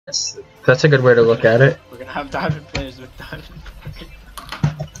That's a good way to look at it. We're gonna have diamond players with diamond.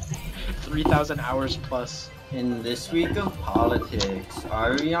 3,000 hours plus. In this week of politics,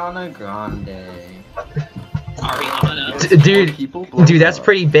 Ariana Grande. Ariana? Dude, that's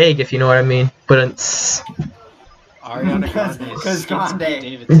pretty big if you know what I mean. But it's... Ariana Grande is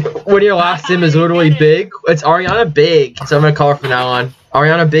Grande. When your last name is literally big, it's Ariana Big. So I'm gonna call her from now on.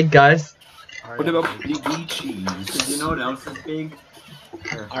 Ariana Big, guys. What about Big Cheese? Did you know what else is big?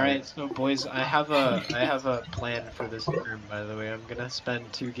 Alright, so boys, I have a plan for this room, by the way. I'm gonna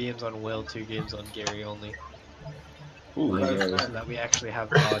spend 2 games on Will, 2 games on Gary only. Ooh, so that we actually have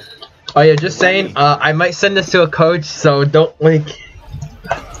Vod. Oh yeah, just saying, I might send this to a coach, so don't, like,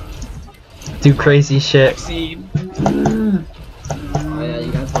 do crazy shit. Maxine. Oh yeah,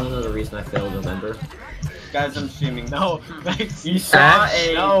 you guys wanna know the reason I failed November? Guys, I'm streaming. No, Maxine. You saw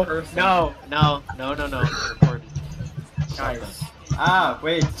a no, person. no. Recording. Guys. Ah,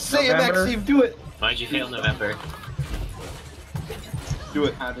 wait. Say November? it, Maxime, do it! Why'd you fail November? Do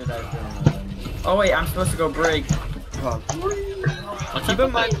it. How did I fail November? Oh wait, I'm supposed to go break. Keep in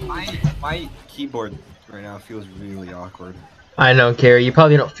mind, my keyboard right now feels really awkward. I know, Gary, you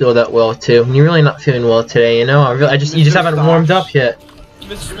probably don't feel that well too. You're really not feeling well today, you know? You just haven't warmed up yet.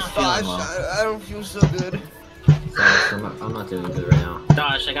 Mr. Fosh, I don't feel so good. I'm not doing good right now.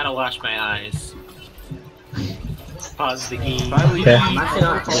 Gosh, I gotta wash my eyes. Pause the game. Okay.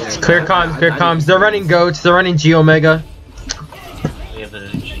 Clear comms. They're running goats. They're running G Omega. We have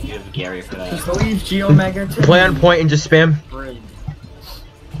Gary for that. Just leave G Omega to Play on point and just spam.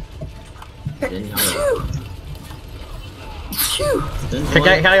 Can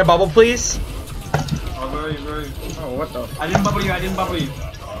I get a bubble, please? Oh, very. Oh, what the? I didn't bubble you.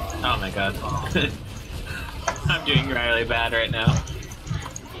 Oh my god. I'm doing really bad right now.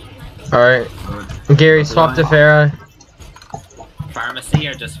 Alright. Gary, swap to Farah. Pharmacy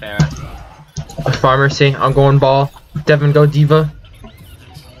or just Farah? Pharmacy. I'm going ball. Devin, go Diva.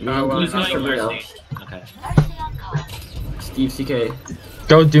 Who's going Mercy? Okay. Steve CK.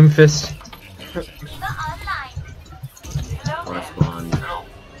 Go Doomfist. Correspond.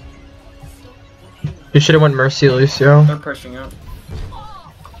 You should have went Mercy, Lucio. They're pushing up.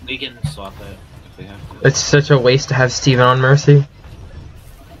 We can swap it if we have to. It's such a waste to have Steven on Mercy.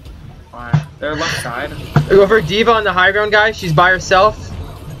 Why? They're left side. Go for Diva on the high ground, guys. She's by herself.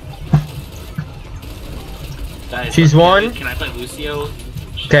 Guys, She's one. Can I play Lucio?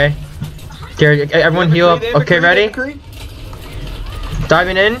 Okay. Gary, everyone heal up. Okay, ready?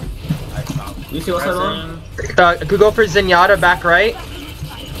 Diving in. Lucio, what's that on? Could go for Zenyatta back right.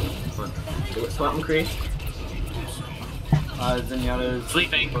 Swap McCree. Zenyatta's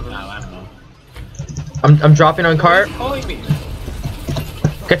Sleeping. Oh, I don't know. I'm dropping on cart.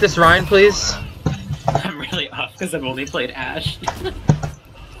 Get this Ryan, please. I'm really off because I've only played Ashe.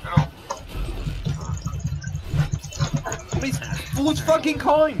 Who's fucking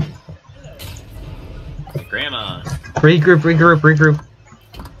calling me? Grandma. Regroup.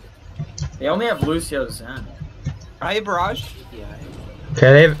 They only have Lucio Zen. Hi, Barrage. Yeah.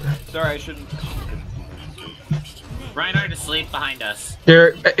 Okay, Sorry, I shouldn't. Reinhardt is asleep behind us.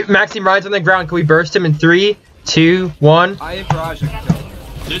 there. Maxime rides on the ground. Can we burst him in 3, 2, 1? I have Barrage. I can kill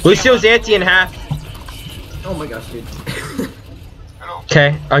him. Lucio's anti in half. Oh my gosh, dude.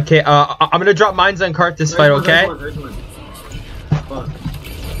 Okay. I'm gonna drop mines on cart this fight. Okay. Fuck.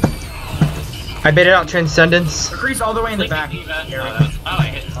 I baited out Transcendence. McCree's all the way in the Sleeping back. Diva. Oh, I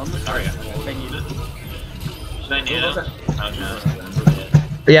hit. Sorry. Should I nano? Oh no.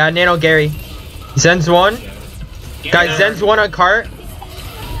 Yeah, Nano Gary. Zen's one. Guys, Zen's one on cart.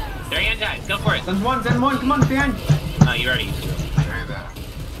 They're anti. Go for it. Zen one, come on, behind. Oh, you already used it.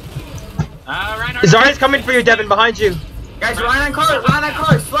 Reinhardt. Zarya's coming for you, Devin, behind you. Guys, Ryan on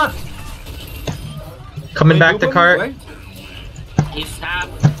cars, left. Coming back to cart. He's half.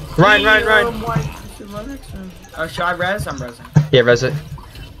 Ryan. Oh, should I res? I'm resing. Yeah, res it.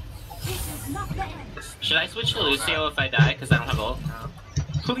 Should I switch to Lucio if I die? Because I don't have ult.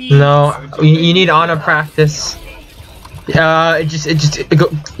 Please. No, you need Ana practice. Go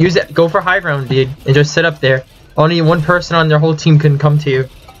for high ground, dude, and just sit up there. Only one person on their whole team can come to you.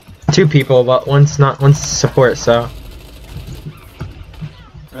 2 people, but one's support. So.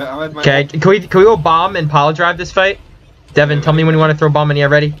 Okay, can we go bomb and pile drive this fight? Devin, tell me when you want to throw bomb in here.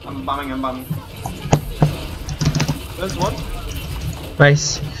 Ready? I'm bombing. There's one.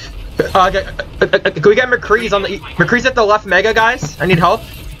 Nice. Can we get McCree's on the McCree's at the left mega, guys? I need help.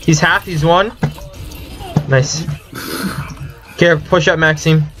 He's half. He's 1. Nice. Here, push up,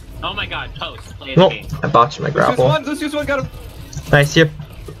 Maxime. Oh my god, post. Play No, the game. I botched my grapple. Lucius one, got him. Nice. Here.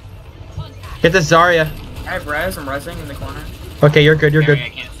 Get this Zarya. I have res. I'm resing in the corner. Okay, you're good. You're Gary, good. I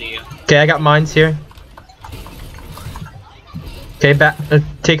can't see you. Okay, I got mines here. Okay, back.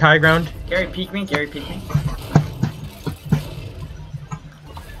 Take high ground. Gary, peek me. Gary, peek me.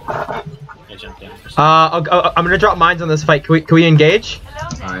 I jumped down. I'm gonna drop mines on this fight. Can we engage?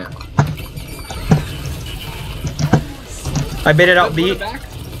 Alright. I baited out B.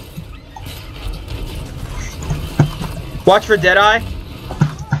 Watch for Deadeye.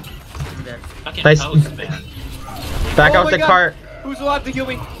 Fucking Nice. post, man. Back Oh out my the God. cart. Who's allowed to heal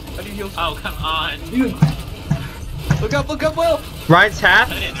me? I need heals. Oh, come on. Look up, Will! Ryan's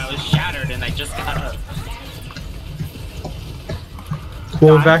half. I didn't know it was shattered and I just got up.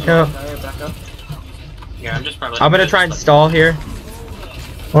 We'll back out. Alright, back up. Yeah, I'm just probably. I'm gonna try and stall here.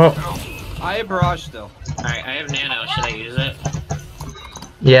 Oh, I have barrage still. Alright, I have nano. Should I use it?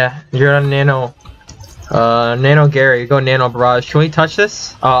 yeah. You're on nano. Nano Gary. Go nano barrage. Can we touch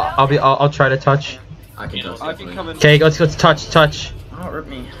this? I'll try to touch. I can touch I can come in. Okay, let's touch. Oh, rip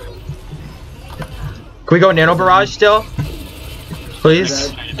me. Can we go nano barrage still? Please.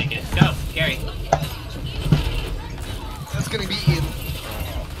 I'm trying to make it. Go, Gary. That's gonna be in.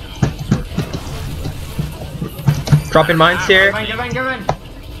 Dropping mines here. Get in.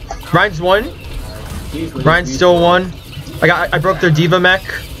 Ryan's one. Please, Ryan's still one. I broke their diva mech.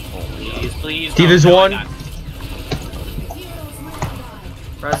 Please. Diva's no, one. I'm not.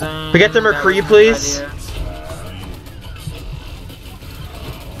 Present. We get the McCree, please.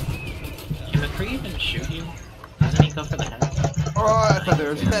 Can McCree even shoot you? Doesn't he go for the head? Oh, I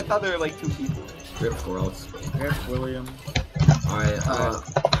thought there were like 2 people. Rip worlds. Rip William. Alright,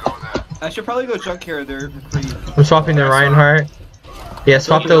 I should probably go junk here. They're McCree. I'm swapping to Reinhardt. Yeah,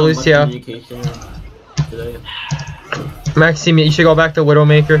 swap to Lucio. Today. Maxime, you should go back to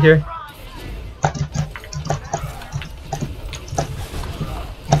Widowmaker here.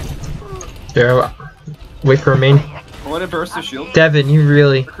 There, wait for a main. I want to burst the shield. Devin, you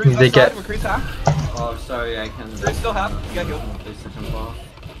really need to get. McCree's half. Oh, sorry, I can. They're still half. You got healed. Place to jump off.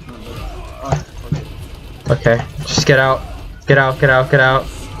 Oh, okay. Okay, just get out. Get out.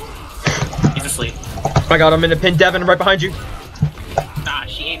 He's asleep. I got him in the pin. Devin, right behind you. Ah,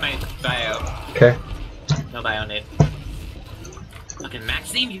 she ate my bio. Okay. No bio nade. Fucking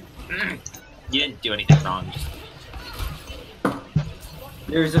Maxime, you. You didn't do anything wrong. Just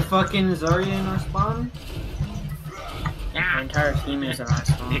There's a fucking Zarya in our spawn? Our entire team is in our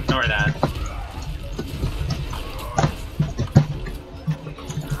spawn. ignore that.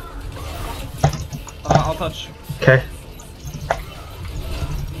 I'll touch. Okay.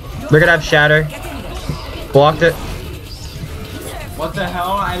 They're gonna have shatter. Blocked it. What the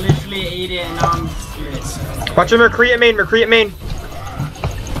hell? I literally ate it and now I'm shit. Watch him. McCree at main.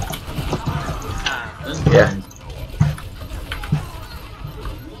 Yeah.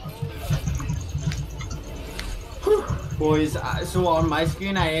 Boys, so on my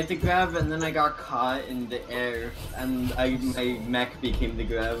screen I had the grab and then I got caught in the air and my mech became the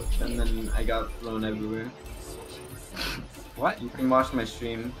grab and then I got thrown everywhere. What? You can watch my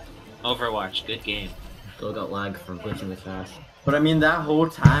stream. Overwatch, good game. Still got lag from glitching the fast. But I mean that whole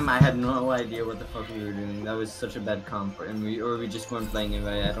time I had no idea what the fuck we were doing. That was such a bad comp and we just weren't playing it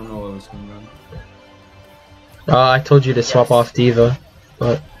right. I don't know what was going on. I told you to swap off Diva,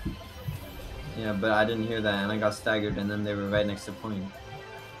 but Yeah, but I didn't hear that and I got staggered and then they were right next to point.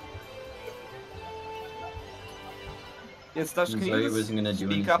 Yeah, Stush, can So you he just wasn't gonna do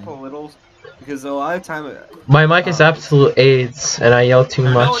speak up a anything. little? Because a lot of time. my mic is absolute AIDS, and I yell too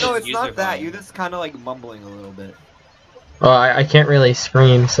No, much. No, it's User not that. volume. You're just kind of like mumbling a little bit. I can't really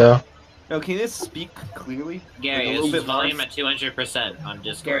scream, so. No, can you just speak clearly? Gary, Like a this little is bit volume more? at 200% on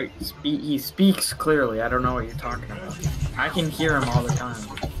Discord. Gary, he speaks clearly. I don't know what you're talking about. I can hear him all the time.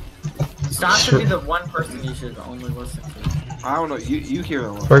 Stop to be the one person you should only listen to. I don't know. You hear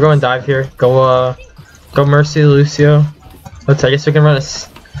a lot. We're going dive here. Go Mercy, Lucio. I guess we can run a.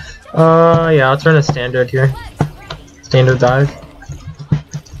 Yeah, let's run a standard here. Standard dive.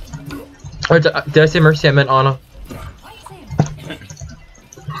 Or did I say Mercy? I meant Ana.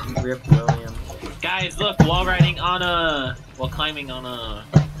 Rip William. Guys, look, wall riding on a. While climbing on a.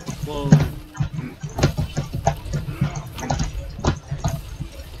 Whoa.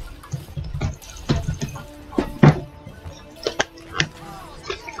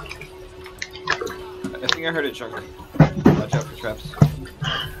 I think I heard a chunk. Watch out for traps.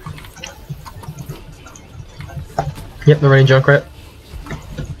 Yep, they're running Junkrat.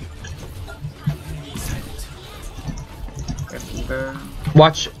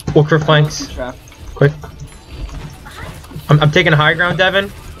 Watch, look for flanks. Trap. Quick. I'm taking high ground,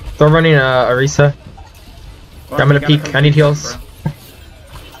 Devin. They're running Arisa. I'm gonna peek. I need heals.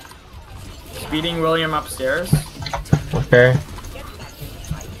 Speeding William upstairs. Okay.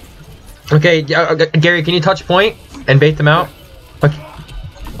 Okay, Gary, can you touch point and bait them out? Okay,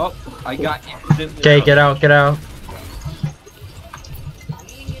 Oh, I got instantly. okay, get out, get out.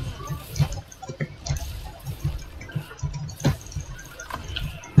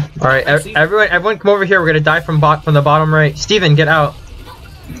 All right, everyone, come over here. We're gonna die from the bottom right. Steven, get out.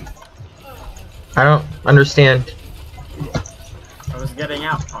 I don't understand. I was getting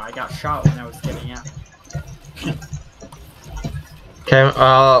out. Oh, I got shot when I was getting out. Okay,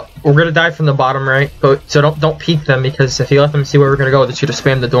 we're gonna die from the bottom right, but so don't peek them because if you let them see where we're gonna go, they're just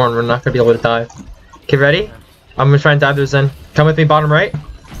gonna spam the door and we're not gonna be able to dive. Okay, ready? I'm gonna try and dive those in. Come with me, bottom right.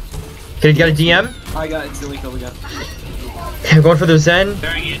 Okay, you got a DM? I got instantly killed again. Okay, I'm going for the Zen.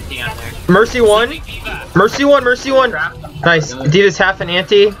 Throwing anti on there. Mercy one. Diva. Mercy one. Mercy one. Nice. Diva's half an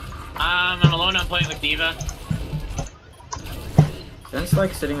anti. I'm alone. I'm playing with Diva. Sense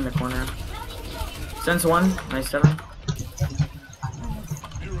like sitting in the corner. Sense 1. Nice 7.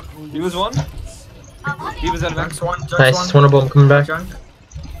 He was one. He was out of Sense 1. Junk Nice. 1. Winnable. I'm coming back. Junk.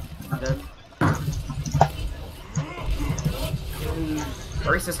 Dead.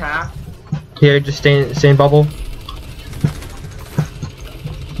 Reese is half. Here, just stay in bubble.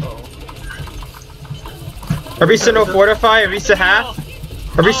 Arisa no fortify. Arisa half.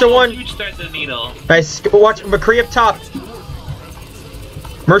 Arisa one. Huge threat to the needle. Nice. Watch McCree up top.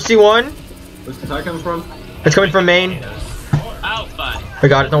 Mercy one. Where's the attack coming from? It's coming from main. Oh, fun. I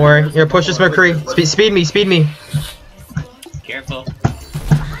got it. Don't worry. Here, push this McCree. Speed me. Speed me. Careful.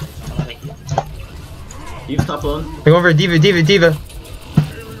 He's top one. I'm going over Diva.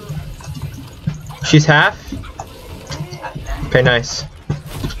 She's half. Okay, nice.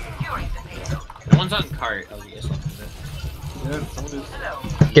 One's on cart. Oh, yes. Yeah, someone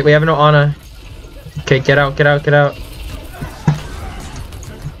is. Okay, we have no Ana. Okay, get out.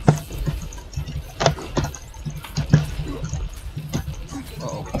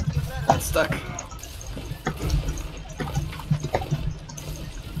 Uh-oh. It's stuck.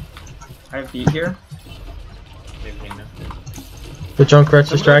 I have beat here. The Junkrat's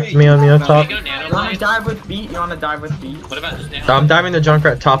distracted me on the up top. Go nano You wanna blade? dive with beat? You wanna dive with beat? What about just nano? I'm diving the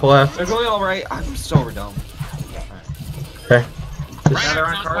Junkrat top left. They're going alright. I'm so overdone. Okay. Another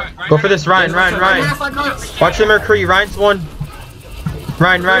on cart. Go for this, Ryan. Half on cart. Watch the McCree. Ryan's one.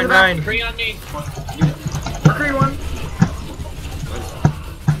 Ryan. Free on me. McCree 1.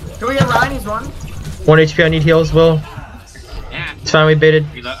 Can we get Ryan? He's 1. 1 HP. I need heals, Will. Yeah. It's fine. We baited.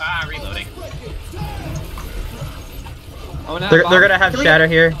 Reloading. They're gonna have shatter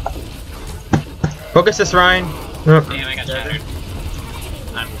here. Focus this, Ryan. Nope. Damn, I got shattered.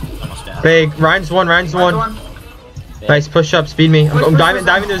 I'm almost dead. Big. Ryan's one. Nice. Push up. Speed me. I'm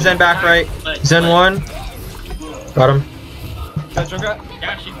diving the Zen back right. Zen one. Got him.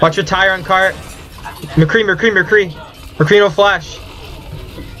 Watch your tire on cart. McCree. McCree no flash.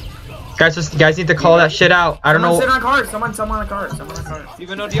 Guys need to call that shit out. I don't know. Someone sit on cart. Someone on cart.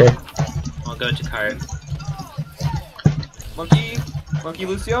 Even no Okay. deal. I'll go to cart. Monkey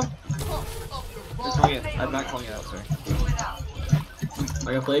Lucio? They're calling it. I'm not calling it out, sorry.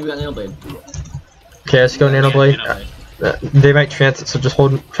 I got blade, we got nail blade. Okay, let's go Nano Blade. Blade. They might trance it, so just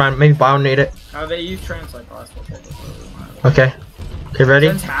try and maybe bionate it. Oh, they use translate last one. Okay. Okay, ready?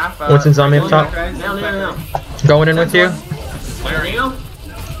 Sense half. Winston's on me up top. Nail. Going in with you. Where are you? Nail?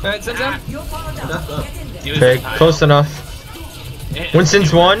 Alright, send them. That's up. He was Okay, high. close enough.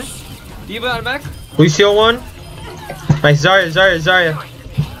 Winston's one. Diva on mech. Lucio one. Nice, Zarya.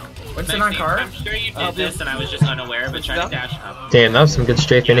 Winston on cart. I'm sure you did this and I was just unaware, but try to dash up. Damn, that was some good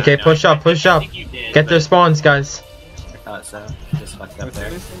strafing. Okay, push up. I think you did, Get their but spawns, guys. I thought so. Just fucked up With there.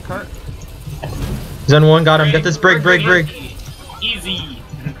 this cart. Zen one, got him. Get this brig. Easy.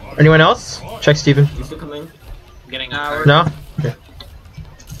 Anyone else? Check Steven. You still coming? I'm getting Nah, a No? Okay.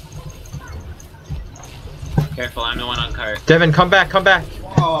 Careful, I'm the one on cart. Devin, come back.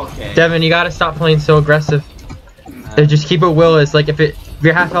 Oh, okay. Devin, you gotta stop playing so aggressive. Just keep it Will is like if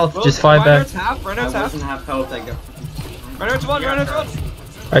you're half health, just fly back. Reinhardt's half. I Reinhardt's half. wasn't half health, I got. Reinhardt's one.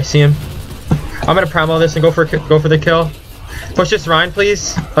 I see him. I'm gonna promo this and go for the kill. Push this Ryan,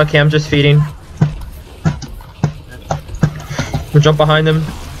 please. Okay, I'm just feeding. We'll jump behind them.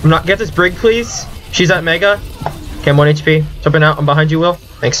 Get this brig, please. She's at Mega. Okay, I'm 1 HP. Jumping out. I'm behind you, Will.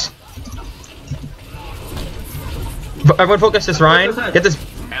 Thanks. Everyone focus this Ryan. Get this.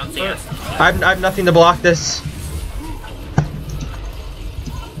 Bounce us. I have nothing to block this.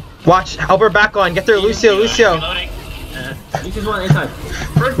 Watch. Help her back on. Get there, Lucio. Reloading. You just want inside.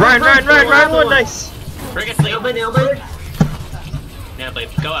 Ryan, one. Nice. Bring a sleep. Nail blade. Nail blade.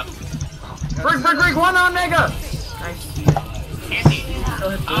 Go up. Brig, 1 on Mega. Nice. Andy.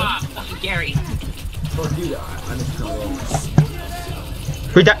 Gary. Oh, dude, I missed the roll.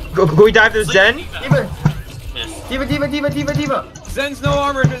 Can we dive to Zen? D.Va! Miss. D.Va! Zen's no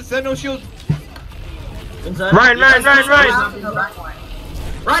armor, Zen no shield. Ryan, Ryan,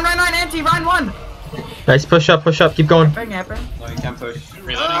 anti, Ryan 1! Nice, push up, keep going. No, you can't push.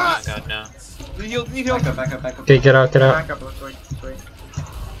 Reloading. Oh god, no. Need heal. Back up. Okay, get out. Back up, let's wait.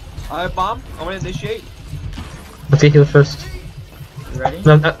 Bomb. I want to initiate. Let's get healed first. You ready?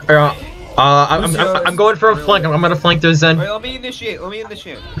 No, I'm going for a flank. I'm gonna flank those Zen. Wait, let me initiate.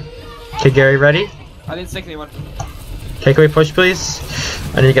 Okay, Gary, ready? I didn't stick anyone. Okay, can we push, please?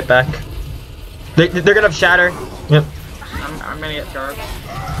 I need to get back. They're gonna have shatter. Yep. I'm gonna get charged.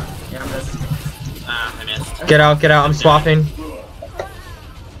 Yeah, I'm dead. Ah, I missed. Get out. I'm swapping.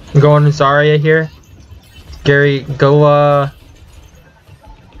 I'm going in Zarya here. Gary, go, I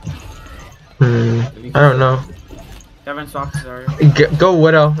don't know. Devin swapped Zarya. Go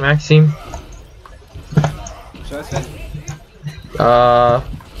Widow, Maxime. Should I say?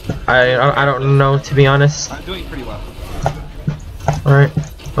 I don't know, to be honest. I'm doing pretty well. Alright,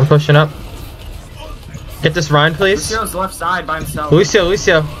 I'm pushing up. Get this Ryan, please. Lucio's left side by himself. Lucio.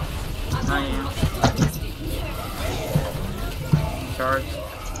 I am. Charge.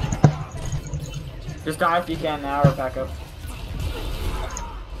 Just die if you can now or back up.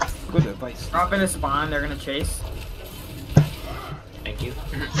 Good advice. Drop into spawn, they're gonna chase. Thank you.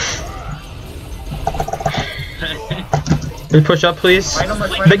 We push up, please.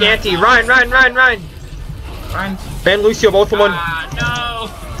 Big Anti, Ryan. Ryan. And Lucio, both in one. Ah,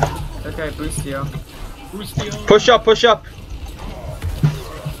 no. Okay, boost you. Push up.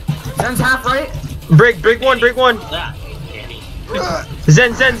 Zen's half right. Brig one. Ah, Andy.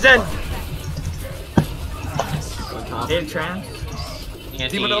 Zen. Did trans.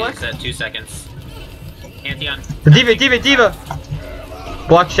 Anti is at 2 seconds. Anti on. D.Va.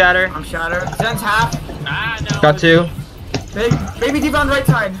 Block shatter. I'm shattered. Zen's half. Ah, no. Got 2. Baby D.Va on right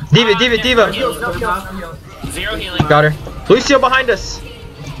side. D.Va. No heals. 0 healing. Got her. Lucio behind us.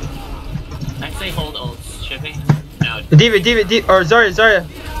 I'd say hold ults, should we? No. D.Va, or Zarya.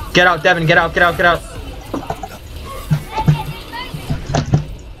 Get out, Devin, get out. Get out,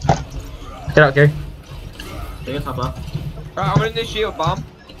 Gary. I'm gonna initiate a bomb.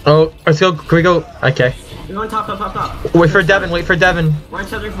 Oh, let's go, can we go? Okay. You're going top. Wait for Devin. Right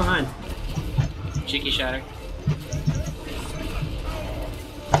side behind. Cheeky shatter.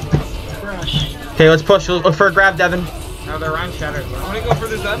 Rush. Okay, let's push. Look for a grab, Devin. No, they're Ryan shattered. I'm gonna go for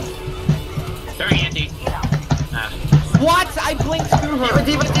the Zen. Sorry, Anti. Ah. What? I blinked through her.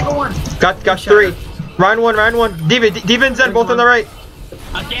 D.Va 1. Got 3. Ryan one. D.Va and Zen both on the right.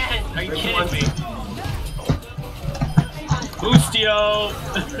 Again? Are you kidding me? Boostio!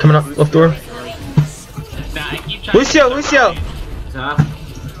 Coming up, left door. Nah, I keep trying Lucio.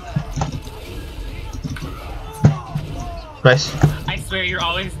 Nice. I swear you're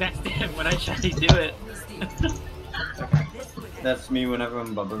always next to him when I try to do it. That's me whenever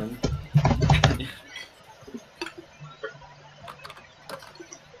I'm bubbling.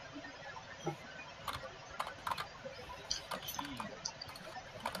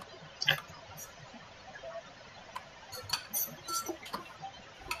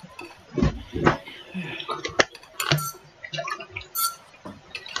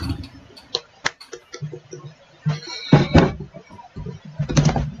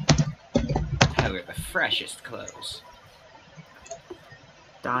 Freshest clothes.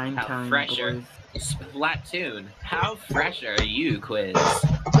 Dying How time. fresher. Boys. Splatoon. How fresh are you, Quiz?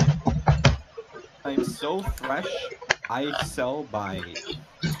 I'm so fresh. I sell by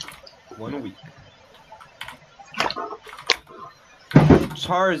 1 week.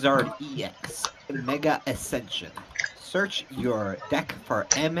 Charizard EX Mega Ascension. Search your deck for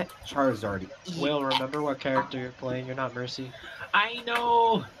M Charizard EX. Will, remember what character you're playing. You're not Mercy. I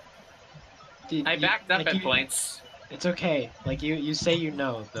know. Dude, I backed up at you, points. It's okay. Like you say you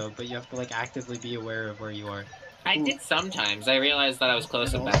know though, but you have to like actively be aware of where you are. I did sometimes. I realized that I was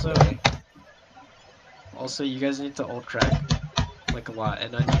close And and back also- away. Also, you guys need to ult track like a lot,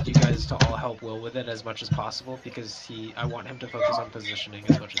 and I need you guys to all help Will with it as much as possible because I want him to focus on positioning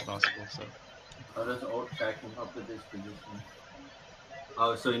as much as possible. So. How does ult tracking help with this position?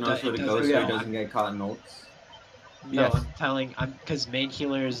 Oh, so he knows Does- where to it go does- so yeah. he doesn't get caught in ults? No, Yes. because main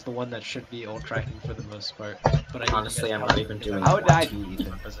healer is the one that should be ult tracking for the most part. But I need Honestly, you I'm guys not help even because doing I How want did I- to lead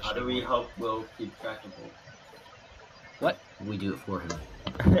in positioning. How do we help Will keep track of ults? We do it for him.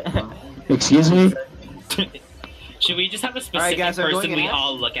 Excuse me? Should we just have a Alright, specific guys, I'm person going we in.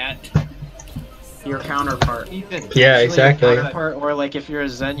 all look at? Your counterpart. Ethan. Yeah, Usually exactly. your counterpart, or like if you're a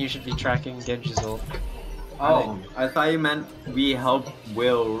Zen, you should be tracking Genji's ult. Oh, I thought you meant we help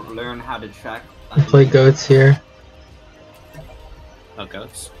Will learn how to track. Play goats here. Oh,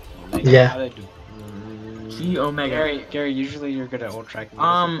 goats. Yeah. How'd I do? G Omega. Gary, usually you're good at ult tracking.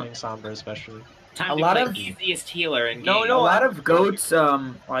 Playing Sombra especially. Time A to lot play of- easiest healer in A game. lot of goats,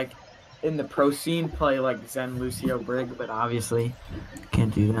 like in the pro scene, play like Zen, Lucio, Brig, but obviously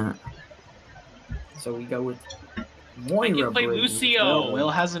can't do that. So we go with Moira. can play Brig. Lucio.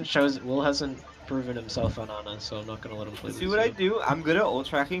 Will hasn't proven himself on Ana, so I'm not gonna let him play. See what I do? I'm good at ult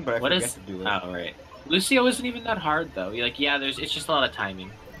tracking, but I What forget is? to do it. Oh, right. Lucio isn't even that hard though. Like, yeah, it's just a lot of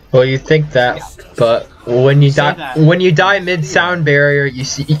timing. Well, you think that, but when you die mid sound barrier,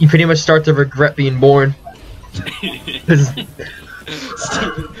 you pretty much start to regret being born.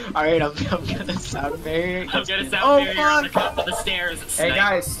 Alright, I'm gonna sound barrier. I'm gonna sound Oh, barrier on the fuck. top of the stairs. Hey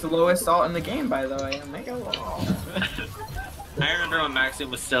guys, slowest ult in the game, by the way. Omega wall. I remember when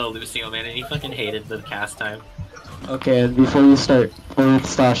Maxim was still a Lucio, man, and he fucking hated the cast time. Okay, and before you start,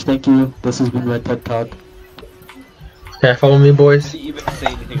 Stash, thank you. This has been my TED Talk. Yeah, follow me, boys. Didn't even say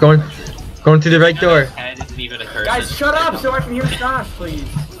anything. Going through the right door. Head isn't even a curse. Guys, shut up so I can hear Stash, please.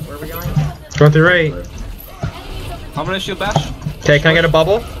 Where are we going? Going through right. I'm gonna shield bash. Okay, can I get a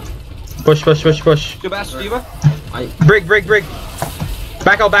bubble? Push. Shield bash, Diva. Brig.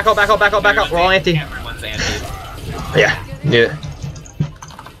 Back out. We're all anti. Everyone's anti. Yeah. Beat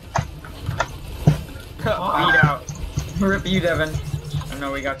out. Rip you, Devin. I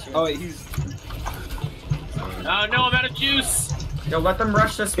know we got you. Oh wait, he's. Oh no, I'm out of juice. Yo, let them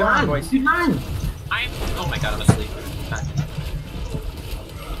rush this spawn, boys. Oh my god, I'm asleep.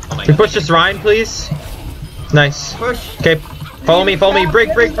 Oh my Can you god. push this Ryan, please? Nice. Push. Okay, follow me. Brig.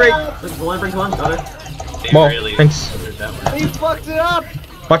 They Whoa, really thanks. ordered that one. He fucked it up.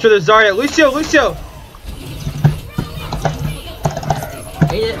 Watch for the Zarya. Lucio.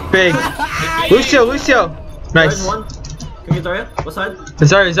 Big. Lucio. Nice. Can you get Zarya? What side?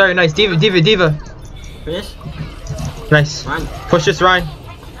 Zarya, nice. Diva. Finish. Nice. Ryan. Push this Ryan.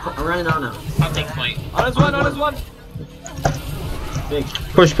 I'm running out now. I'll take point. On his one. Big.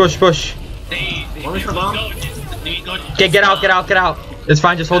 Push. They One for bomb. Okay, get out. It's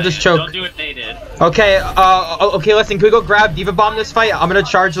fine, just hold this choke. Don't do what they did. Okay, okay, listen, can we go grab Diva Bomb this fight? I'm gonna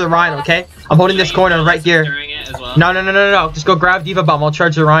charge the Ryan, okay? I'm holding this corner right here. During it as well. No. Just go grab Diva Bomb, I'll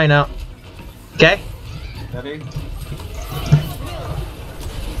charge the Ryan out. Okay? Ready?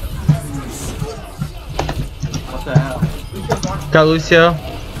 What the hell? Got Lucio.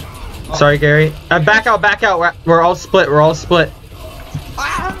 Sorry, Gary. Back out. We're all split. Ryan's dead.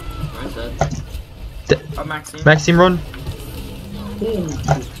 Oh, Maxine. Maxime, run.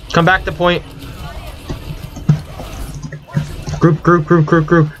 Come back to point. Group.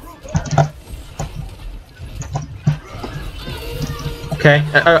 Okay.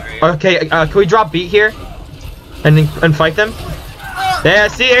 Can we drop beat here, and fight them? Yeah.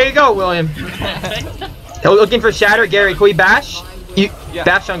 See, there you go, William. Looking for shatter, Gary. Can we bash? Yeah.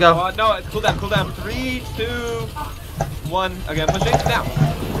 Bash on go. No, it's cool down. 3, 2, 1. Okay, pushing down.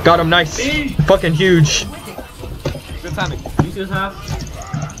 Got him. Nice. Fucking huge. Good timing. Lucio's half.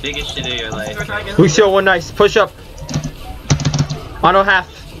 Biggest shit of your life. Lucio, one nice. Push up. Auto half.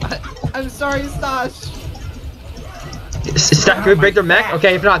 I'm sorry, Stash. Stack. Can we break their mech?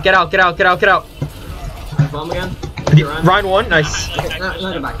 Okay, if not, get out. Bomb again. Ryan one, nice.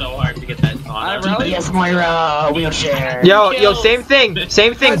 Not back. So hard to get that on. Yes, Moira, wheelchair. Yo, same thing.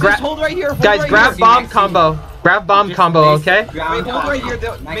 Guys, hold right here. Hold Guys, right grab here. bomb combo. Okay? Wait, hold right here.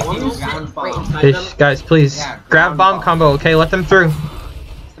 Guys, please. Grab bomb combo, okay? Let them through.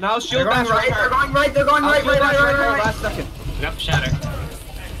 Now shield They're going bash. right. They're going right. Last second. We got the shatter.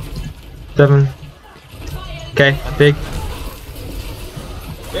 7. Okay, big.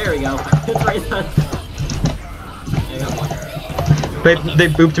 There we go. It's right there. Yeah, I got one. They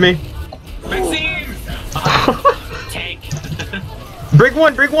booped me. Maxime! Tank. Brig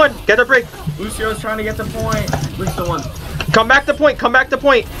one. Get the brig. Lucio's trying to get the point. Lucio one. Come back to point. Can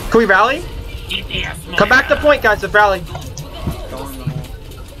we rally? DPS. Come back to point, guys. Let's rally.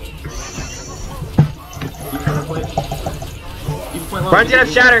 Ryan's gonna have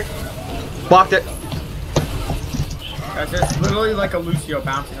shatter. Blocked it. Guys, there's literally like a Lucio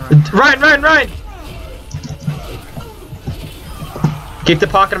bouncing around. Ryan. Keep the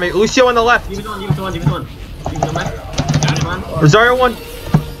pocket on me. Lucio on the left. Give it one. Give it back. Rosario one.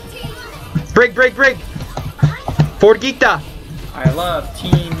 Brig. Ford Geekta. I love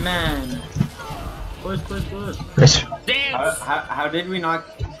Team Men. Push. Nice. Dance! How did we not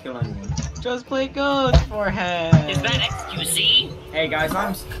kill anyone? Just play good for him. Is that XQC? Hey guys,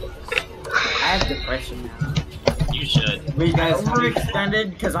 I have depression now. You should. Wait, guys,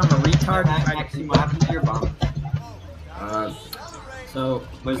 Overextended because I'm a retard. Maxime, what happened to your bomb? So,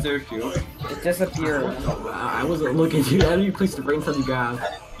 Was there a shield? It disappeared. I wasn't looking, dude. How do you place the brain from the grab?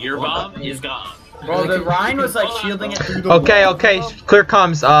 Your bomb is gone. Bro, the Rhine was like shielding it through the Okay, wall. okay, clear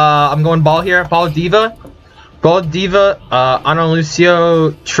comms. I'm going ball here. Ball Diva. Ball Diva, Ana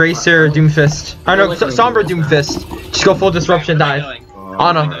Lucio, Tracer, Doomfist. I don't know, Sombra Doomfist. Just go full disruption dive.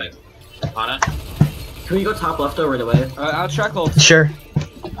 Ana. Ana? Can we go top left over the way? I'll track hold. Sure.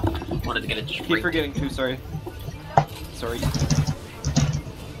 Wanted to get a Keep forgetting too, sorry. Sorry.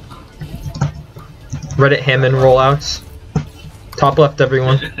 Reddit Hammond rollouts. Top left,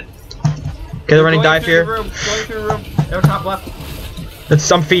 everyone. Okay, they're running dive here. Going through room. They're top left.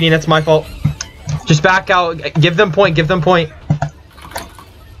 I'm feeding, that's my fault. Just back out. Give them point, give them point.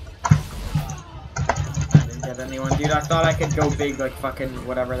 I didn't get anyone, dude. I thought I could go big like fucking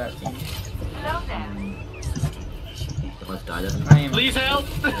whatever that team. Let's die then. I am. Please help!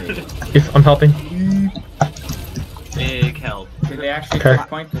 I'm helping. Big help. Did they actually Okay. take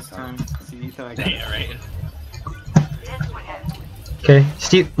point this time? See, Ethan, I got it. Yeah, right. Okay,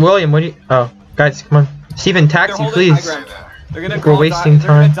 William, what do you? Oh, guys, come on. Steven, They're taxi, holding please. high ground. They're gonna We're call wasting They're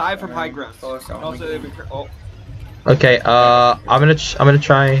time. gonna dive from high ground. Oh, so And also, they've been, oh, Okay, I'm gonna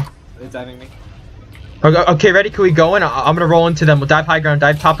try. they're diving me. Okay, ready? Can we go in? I'm gonna roll into them. We'll dive high ground,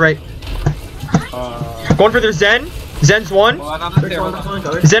 dive top right. Going for their Zen. Zen's one. Well, not there. Hold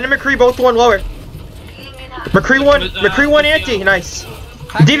on. Zen and McCree both one lower. McCree one anti. Nice.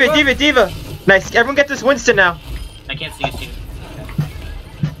 Diva. Nice. Everyone get this Winston now. I can't see his team.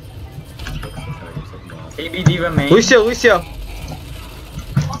 AB Diva main. Lucio.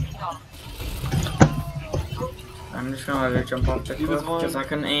 I'm just gonna let her jump off the cliff because I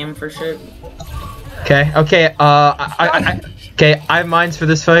couldn't aim for shit. Okay. I have mines for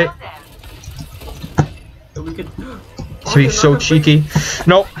this fight. We could. To be so cheeky.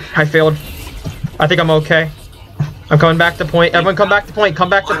 Nope, I failed. I think I'm okay. I'm coming back to point. Everyone come back to point. Come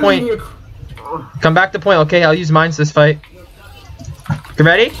back to point. Come back to point. Okay, I'll use mines this fight. You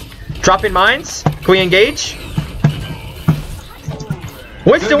ready? Dropping mines. Can we engage?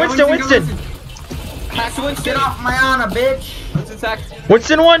 Winston. Hack to Winston. Get off my Ana, bitch! Winston's hacked.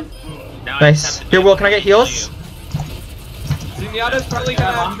 Winston one. Now I Nice. just have to Here, do Will, can I get what heals? Zenyatta's probably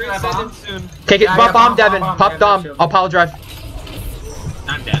gonna transcend in soon. Okay, Yeah, pop bomb, bomb, Devin. bomb, Pop yeah, Dom. shield. I'll pile drive.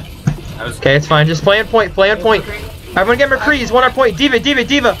 I'm dead. I was Okay, it's fine. Just play on point. Everyone get McCree. He's one on point. Diva. Diva,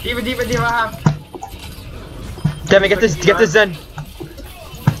 half. Devin, get this Zen.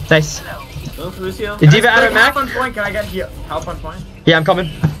 Nice. Go for Lucio. Is Diva out of Half Mac? on point, can I get help on point? Yeah, I'm coming.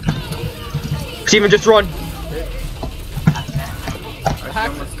 Steven, just run.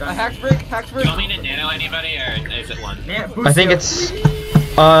 I hacked Brick. Do you want me to nano anybody, or is it one? Yeah, I think it's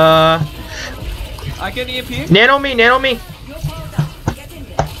I get EMP. nano me.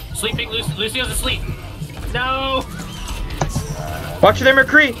 Sleeping, Lucio's asleep. No! Watch for their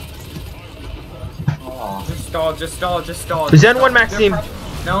McCree. Just stall. Zen one Maxime.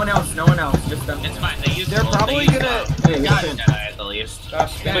 No one else, just them. It's fine, they use They're probably gonna. Hey, Got listen. Jedi at the least.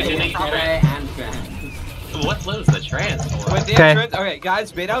 Gosh, Wait, did they Jedi and Trans. What was the trans for? Wait, the Okay. entrance. Okay,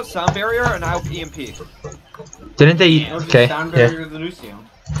 guys, bait out sound barrier and now EMP. Didn't they? Okay. Sound Yeah. barrier to Lucio.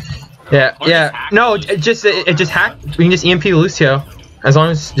 Yeah. Or just hack No, Lucio. it just hack. We can just EMP Lucio. As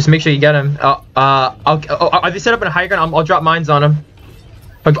long as just make sure you get him. Are they set up in a high ground? I'll drop mines on him.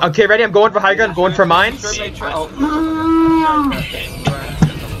 Okay, ready? I'm going for high ground. Going for mines.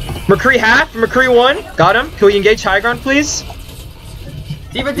 McCree half. McCree one. Got him. Can we engage high ground, please?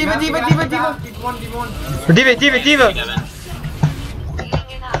 Diva. Diva. Devin.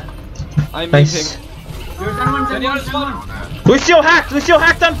 I'm Nice. meeting. Zenyatta's one. Lucio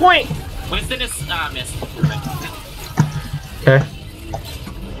hacked on point. Winston is missed. Okay.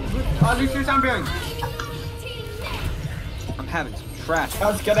 Lucio sound barrier. I'm having some trash.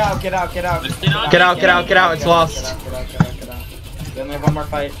 Guys, get out. Winston on Get out. It's lost. We only have one more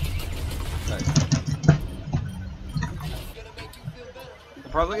fight.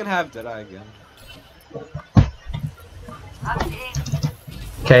 I'm probably gonna have Deadeye again.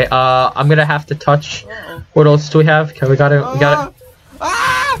 Okay, I'm gonna have to touch. What else do we have? Okay, we got it.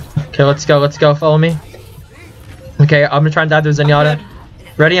 Ah! Okay, let's go. Follow me. Okay, I'm gonna try and dive the Zenyatta.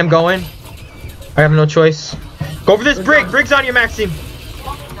 Ready? I'm going. I have no choice. Go for this Brig. Brig's on you, Maxime.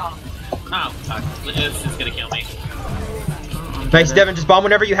 Oh, fuck. This is gonna kill me. Nice, Devin. Just bomb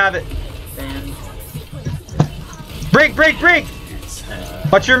whenever you have it. Brig.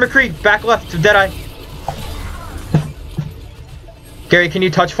 Watch your McCree. Back left to Deadeye. Gary, can you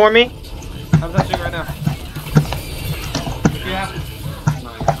touch for me? I'm touching right now. Yeah.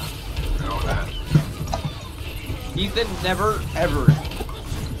 Ethan never ever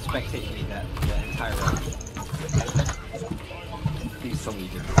spectate me that entire round. Please tell me you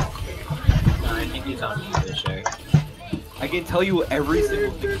did. No, I think he's on mute, sure. I can tell you every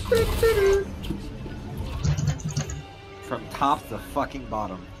single thing. From top to fucking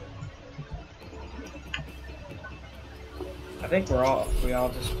bottom. I think we all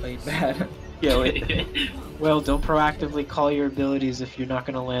just played bad. Yeah, wait. Well, don't proactively call your abilities if you're not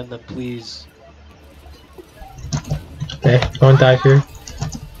gonna land them, please. Okay, don't dive here.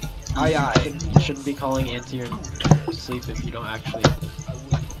 Aye. You shouldn't be calling into your sleep if you don't actually.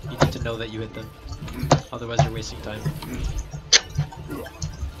 You need to know that you hit them. Otherwise, you're wasting time.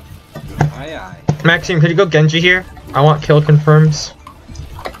 Aye. Maxime, could you go Genji here? I want kill confirms.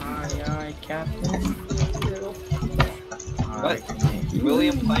 Aye, Captain. What?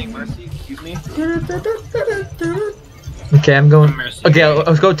 William playing Mercy? Excuse me? Okay, I'm going. Mercy. Okay,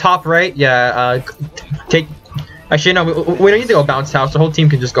 let's go top right. Yeah, take. Actually, no, we don't need to go bounce house. The whole team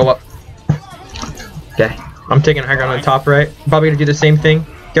can just go up. Okay, I'm taking high ground on top right. Probably gonna do the same thing.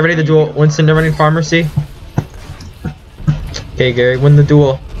 Get ready to duel Winston, they're running pharmacy. Okay, Gary, win the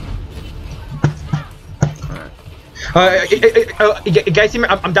duel. Guys, see me?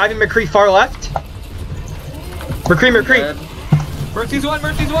 I'm diving McCree far left. McCree. Mercy's one!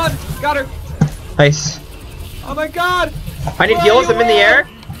 Got her! Nice. Oh my god! I need heals. I'm in the air.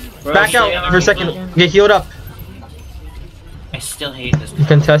 Back out for a second. Get healed up. I still hate this.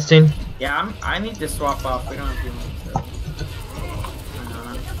 Contesting. Yeah, I need to swap off. We don't have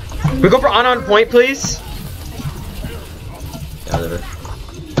to. We go for on point, please. Yeah,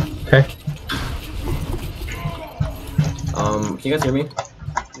 Okay. can you guys hear me?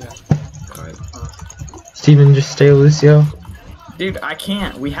 Yeah. Alright. Steven, just stay Lucio. Dude, I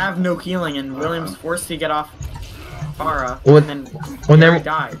can't. We have no healing, and William's forced to get off Farah, What- and then when Gary they're-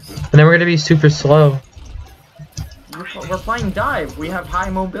 dives. And then we're gonna be super slow. We're playing dive. We have high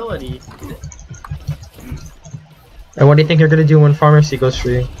mobility. And what do you think you're gonna do when pharmacy goes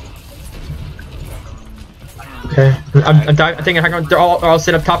free? Okay. I'm taking high ground. They're all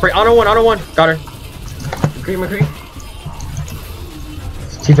sit up top right. On one. Got her. McCree.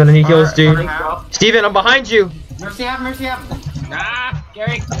 Steven, I need heals, dude. Alright, Steven, I'm behind you. Mercy up. Ah,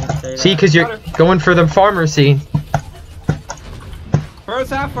 Gary. See, because you're going for the pharmacy.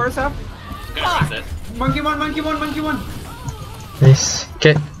 First half. Gotta fix it. Monkey one. Nice.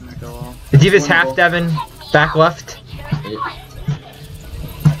 Okay. The D.Va's half, Devin. Back left.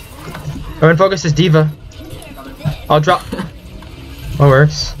 Everyone focus is D.Va. I'll drop. That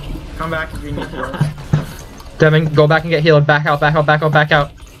works. Come back if you need heals. Devin, go back and get healed. Back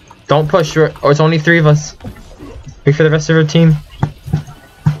out. Don't push. It's only 3 of us. Wait for the rest of our team.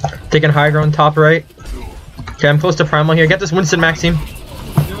 Taking high ground top right. Okay, I'm close to primal here. Get this Winston, Maxime.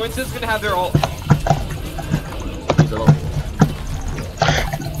 Dude, Winston's gonna have their ult.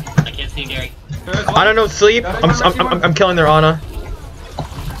 I can't see Gary. There's one. I don't know, sleep. I'm killing their Ana.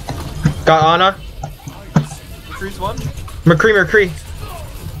 Got Ana. McCree's one. McCree.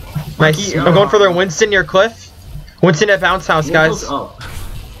 Nice. I'm going for their Winston near cliff. Winston at bounce house, guys. Oh.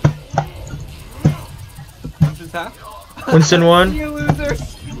 Winston's half. Winston one. You loser.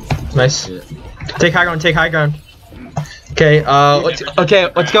 Nice. Take high ground. Okay,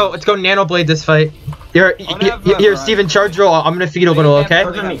 let's go nano blade this fight. Here, Steven, charge your ult. I'm gonna feed a little, okay?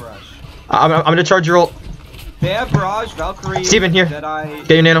 I'm gonna charge your ult. They have Barrage, Valkyrie. Steven, here. Jedi.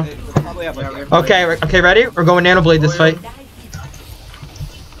 Get your nano. They probably have like Okay, ready? We're going nano blade this fight.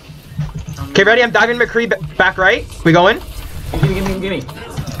 Okay, ready? I'm diving McCree back right. We going? Gimme.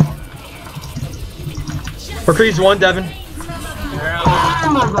 McCree's one, Devin. Oh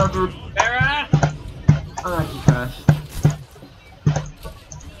my god, dude. Farah! Oh, you trash.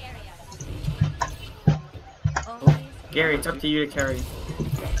 Gary, it's up to you to carry.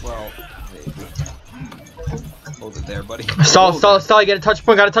 well. Hold it there, buddy. Stall. Get a touch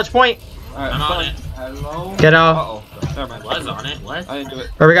point. Got a touch point. Alright, I'm on it. Hello. Get out. Uh-oh. Never mind. Was on it. What? I didn't do it.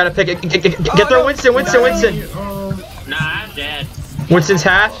 Or we gotta pick it. Get there, Winston. Nah, I'm dead. Winston's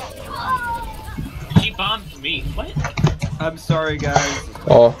half. She bombed me. What? I'm sorry, guys.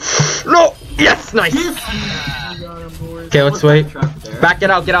 Oh. No! Yes! Nice! Okay, let's wait. Back, get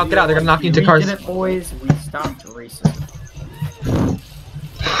out. They're gonna knock you into We cars. did it, boys. We stopped racism.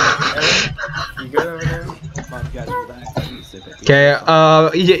 You good over there? Come on, guys, relax.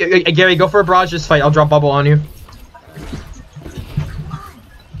 Okay, Gary, go for a barrage this fight. I'll drop bubble on you.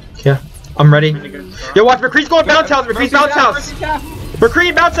 Yeah, I'm ready. Yo, watch, McCree's going bounce house. McCree's bounce house.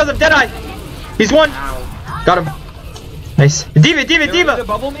 McCree bounce house of Deadeye. He's one. Got him. Nice. D.Va. You ready to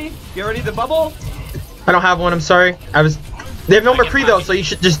bubble me? You ready to bubble? I don't have one, I'm sorry. They have no McCree though, so you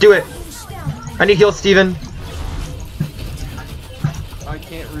should just do it. I need heal, Steven. I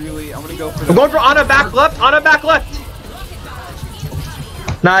can't really. I'm gonna go for I'm going for Ana back left.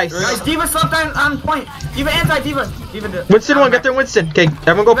 Nice. Guys, D.Va slept on point. D.Va anti-D.Va. D.Va. Winston one, get there, Winston. Okay,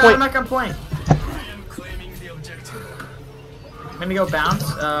 everyone go point. I'm not on point. I'm gonna go bounce.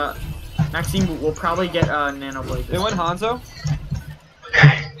 Maxime will probably get Nano Blade. They went Hanzo.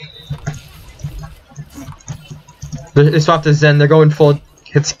 They swapped to Zen. They're going full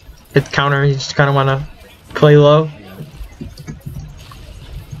hit counter. You just kind of want to play low.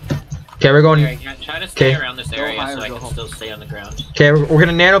 Okay, we're going. Here, try to stay around this area so I can still stay on the ground. Okay, we're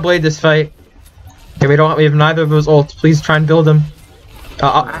gonna Nano Blade this fight. Okay, we have neither of those ults. Please try and build them.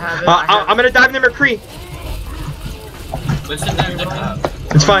 I'm gonna dive into McCree. Winston,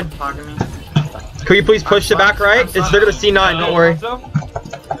 It's fine. Can we please push it back right? They're gonna C9. Don't worry.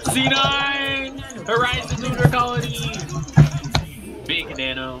 C9! Horizon Lunar Colony! Big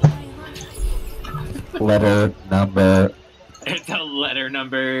Nano. Letter number. It's a letter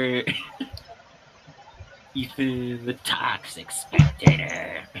number. Ethan, the toxic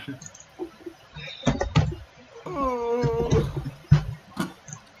spectator.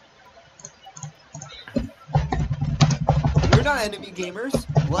 We're not enemy gamers.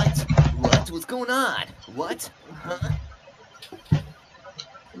 What? What's going on? What? Huh?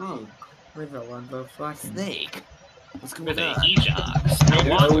 Oh. Where's the Ludlowe Falcons? Snake. What's For going the on? E-Jocks. I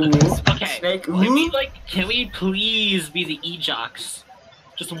want this. Okay, Snake, can we please be the E-Jocks?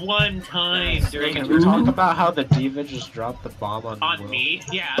 Just one time during Can a we talk about how the D.Va just dropped the bomb on Will? me?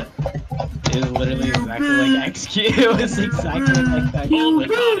 Yeah. It was literally exactly like XQ. It was exactly like that. Old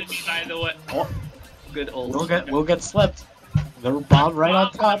economy, by the way. Oh, good old. We'll get slipped. The bomb right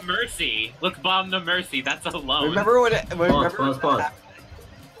on top. The Mercy. Let's bomb the Mercy. That's alone. Remember when? Pause.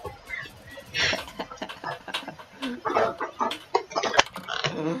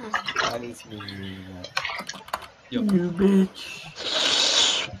 That is me. You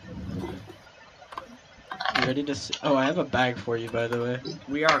bitch. You ready to see? Oh, I have a bag for you, by the way.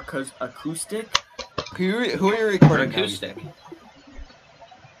 We are acoustic. Who are you recording? Acoustic.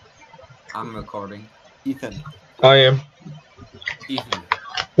 I'm recording. Ethan. I am. Ethan.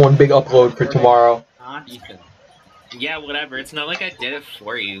 One big upload for tomorrow. Not Ethan. Yeah, whatever. It's not like I did it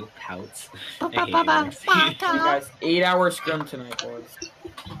for you, pouts. I hate guys, 8-hour scrim tonight, boys.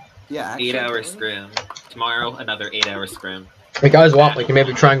 Yeah. 8 hour scrim. Tomorrow, another 8 hour scrim. If you guys want, we can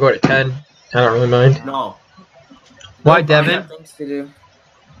maybe try and go to 10. I don't really mind. No. Why, I Devin? have things to do.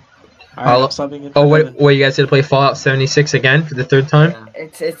 Oh, oh wait, you guys gonna play Fallout 76 again for the third time?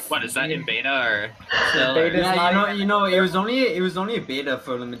 It's What is that in beta or? Still, Beta. Yeah, you know, it was only a beta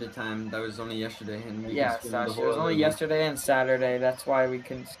for a limited time. That was only yesterday, and we yeah, just Sash, the it was whole only week. yesterday and Saturday. That's why we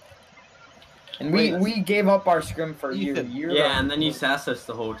couldn't. And Wait, we gave up our scrim for Ethan. year. Yeah, and then you sassed us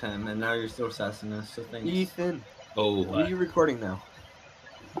the whole time, and now you're still sassing us. So thanks. Ethan. Oh, Who are you recording now?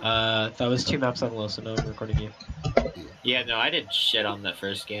 That was 2 maps on low, so now I'm recording you. yeah, no, I did shit on that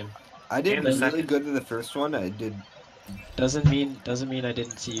first game. I did And the really second- good in the first one. I did. Doesn't mean I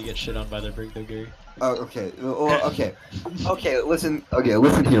didn't see you get shit on by the brig though, Gary. Oh, okay. Well, okay. Okay, listen. Okay,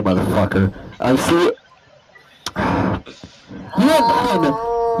 listen here, motherfucker. I'm so.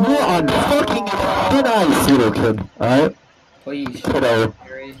 You're on fucking thin ice, little kid. Alright? Please. Kiddo.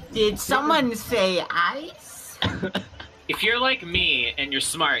 Did someone say ice? If you're like me and you're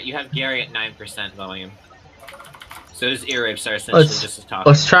smart, you have Gary at 9% volume. So his ear rapes are essentially just as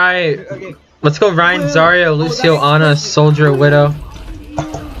talking. Let's try. Okay. Let's go Ryan, Zarya, Lucio, Ana, Soldier, Widow.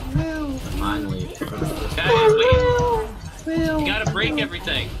 Finally. Guys, wait. You gotta break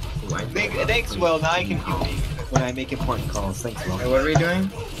everything. Thanks, Will. Now I can hear you when I make important calls. Thanks, Will. Hey, what are we doing?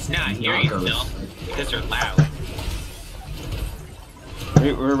 Nah, I hear you still. Because they're loud.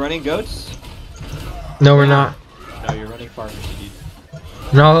 We're running goats? No, we're not. No, you're running pharmacy, dude.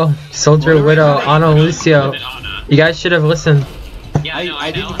 No, Soldier, Widow, Ana, Lucio. You guys should have listened. Yeah, I- no, I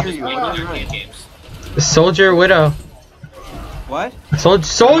I didn't know. hear Just you. break What? their hand games. Soldier, Widow. What?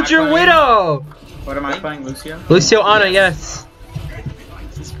 Soldier, Widow! What am I playing, Lucio? Lucio, Ana, yes.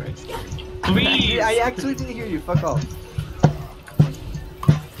 Jesus Christ. Please! I actually didn't hear you. Fuck off.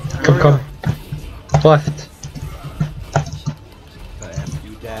 Come. Left. I asked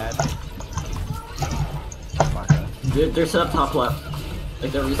you, Dad. They're set up top left.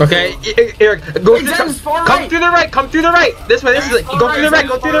 Like they're Okay, Eric, go Hey, Zen's far come right. through the right, come through the right. This way, this is it. Go through the right,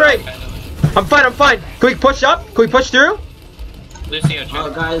 go through the right. I'm fine. Can we push up? Can we push through? Lucio, Oh,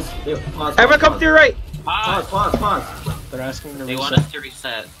 guys. Pause, Everyone come through right. Pause. They're asking to They want reset. us to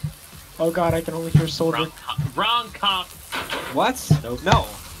reset. Oh god, I can only hear soldier. Wrong comp. What? Nope. No.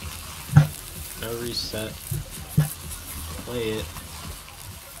 No reset. Play it.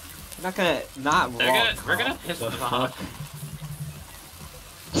 I'm not gonna not They're wrong. we're gonna piss The them fuck? off.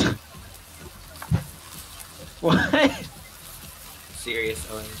 What? Serious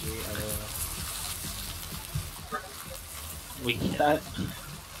OMG. We That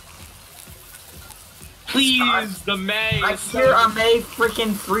please the May. I hear a May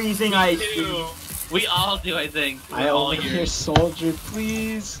freaking freezing ice. Dude. We all do, I think. I only hear soldier,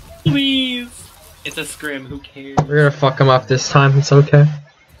 please. Please. It's a scrim. Who cares? We're gonna fuck him up this time. It's okay.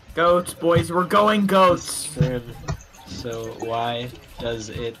 Goats, boys, we're going goats. Scrim. So why does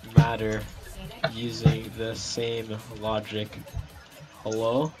it matter using the same logic?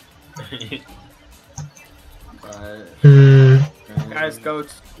 Hello? Guys,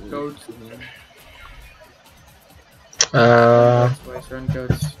 goats, goats. Boys, run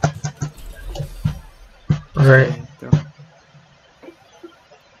goats. Right.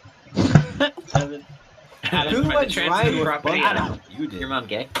 Adam, Who went Ryan with property. Adam? You did. Your mom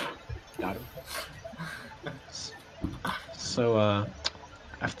gay? Got him. So,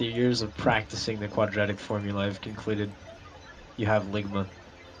 after years of practicing the quadratic formula, I've concluded you have ligma.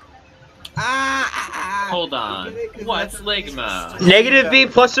 Hold on. What's ligma? Negative b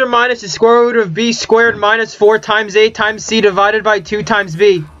plus or minus the square root of b squared minus 4 times a times c divided by 2 times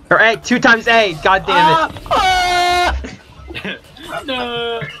b. Or a, 2 times a. God damn it.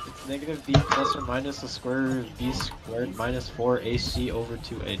 No. It's negative b plus or minus the square root of b squared minus 4ac over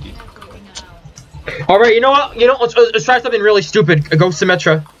 2ad. Alright, you know what? Let's try something really stupid. Go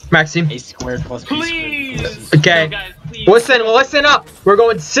Symmetra, Maxime. A squared plus b Please. squared plus c. Okay. No, guys, please. Listen up. We're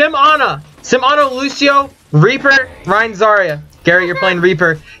going Sim Ana, Lucio, Reaper, Ryan Zarya. Gary, you're playing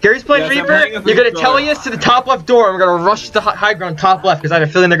Reaper. Gary's playing Yes, I'm Reaper. playing a You're gonna Reaper. tell us to the top left door, and we're gonna rush the high ground top left because I have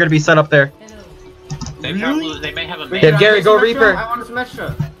a feeling they're gonna be set up there. They may have a Wait, man. Yeah, Gary, go Symmetra? Reaper. I want a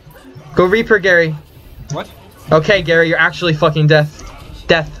Symmetra. Go Reaper, Gary. What? Okay, Gary, you're actually fucking death.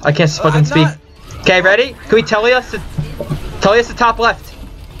 I can't fucking I'm speak. not. Okay, ready? Can we tell us the top left?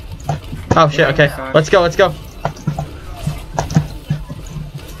 Oh shit. Okay, let's go.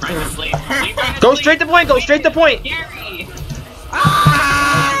 Ryan asleep. Go straight to point. Go straight to point. Gary.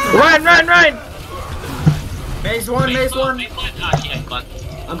 Run. Maze one. Oh, shit, come on.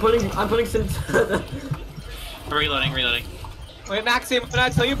 I'm putting some. Reloading. Wait, Maxime, when I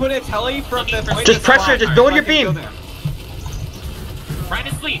tell you put a telly from the point Just of pressure, spawn, just build your I can go beam. there. Ryan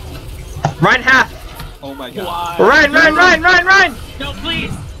asleep. Ryan half. Oh my god. Run. No,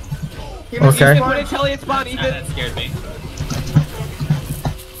 please. Okay. Ethan, put a telly at spawn, Ah, Ethan. that scared me.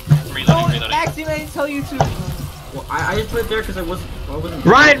 No, Reloading. Maxime, I didn't tell you to. Well, I just put it there because I wasn't.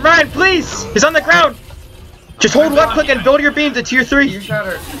 Ryan, please. He's on the ground. Just hold left click and build your beam to tier 3. You shot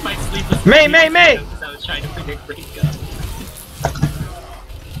her. My sleep was May. I was trying to predict breakup.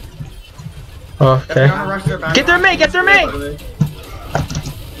 Okay. I'm gonna rush their back. Get their May.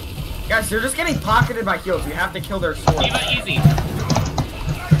 Guys, they're just getting pocketed by heals. We have to kill their sword. Eva, easy.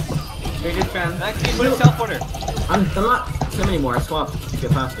 They did fan. Maxime, put a teleporter. I'm not sim anymore. I swapped to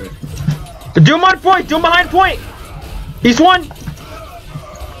get faster. Do him on point. Do him behind point. He's one.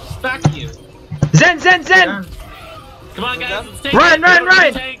 Back to you. Zen. Yeah. Come on, guys. Let's take Run.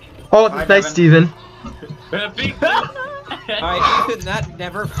 it. Take. Oh, Bye, nice, Devin. Steven. Big Alright, Ethan, that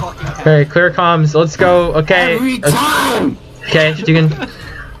never fucking happened. Okay, clear comms. Let's go. Okay. Okay, Steven.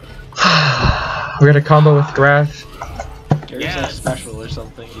 We're gonna combo with Graph. Gary's Yes. like special or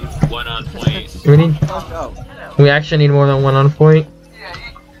something. One on point. We actually need more than one on point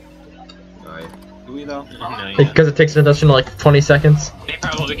Do we though? No, because it takes an additional like 20 seconds. They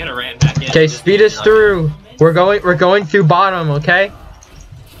probably could have ran back in. Okay, Just speed us lucky. through. We're going through bottom. Okay.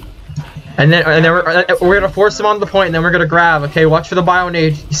 And then we're gonna force them on the point, and then we're gonna grab. Okay, watch for the bio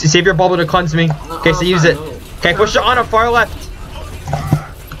nade. Save your bubble to cleanse me. Okay, so use it. Okay, push it on a far left.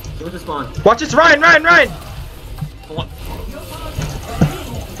 Give it to spawn. Watch this, Ryan.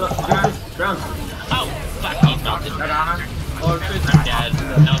 Ground. Oh, fuck, he melted. I'm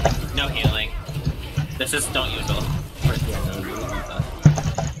dead. No healing. This is don't use ult.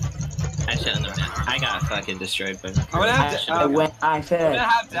 I shouldn't have done. I got fucking destroyed by. I'm gonna have to. I'm I gonna said.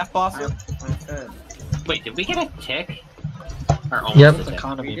 have Death Blossom. Wait, did we get a tick? Or almost Yep. a tick?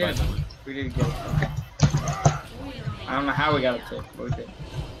 Economy, We by did. the way. We did get it. I don't know how we got it to, but we did.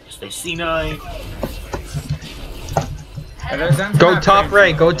 Stay C9. Yeah, there's Zen's Go map, top Zen.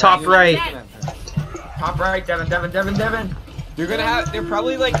 right. Go top right. Top right, Devin. You're gonna have. They're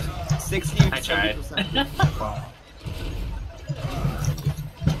probably like 60. I tried. 70%.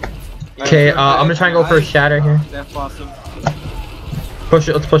 Okay, I'm gonna try and go for a shatter here. Death Blossom. Push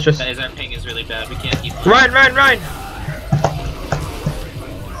it. Let's push this. Our ping is really bad. We can't keep. Ryan.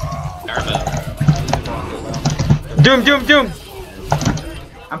 Garbo. Doom.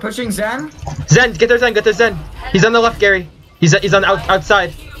 I'm pushing Zen. Zen, get their Zen. He's on the left, Gary. He's on the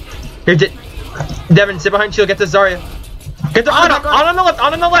outside. Here, Devin, sit behind shield. Get the Zarya. Get the on the left,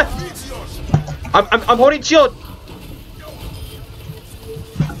 on the left. I'm holding shield.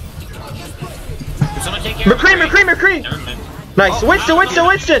 Can someone take care of McCree. Never mind. Nice. Winston.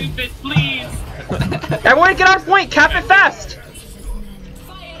 Please. Everyone get on point. Cap it fast.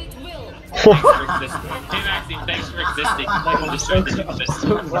 Hey Maxine, thanks for existing. Like, I'm just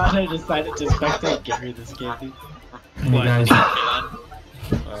So glad I decided to spectate Gary this game, dude. What?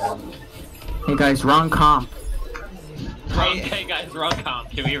 Hey guys, wrong comp. Hey guys, wrong comp.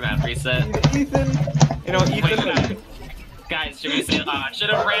 Can we map reset? Ethan. You know, Wait, Ethan. guys, should we say, should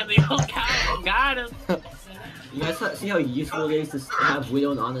have ran the old cow. Got him. You guys see how useful it is to have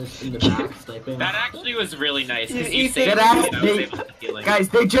Widow and Honest in the back sniping? That actually was really nice. 'Cause you Ethan, saved me and I was able to heal him. Guys,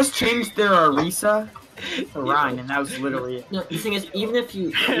 they just changed their Orisa to Ryan, and that was literally it. No, the thing is, even if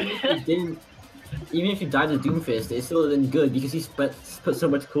you died to Doomfist, it still would have been good because he put so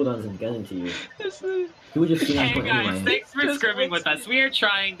much cooldowns and gun into you. He would just seen that Hey point guys, anyway. thanks for scrimming with us. We are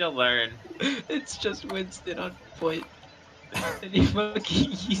trying to learn. It's just Winston on point. And he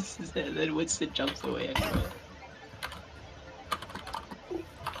fucking uses it, and then Winston jumps away anyway.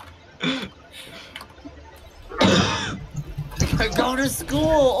 I'm going to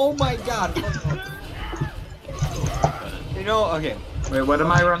school. Oh my god. You know, okay. Wait, what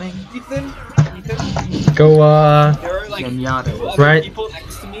am I running? Ethan. Go There are like Zenyatta. two other Right. people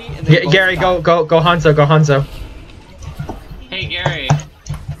next to me, and they both Gary, died. go Hanzo. Hey Gary.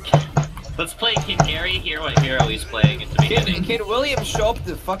 Let's play. Can Gary hear what hero he's playing at the beginning? Can William show up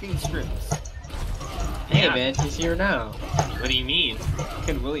to fucking scrims? Hey Yeah. man, he's here now. What do you mean?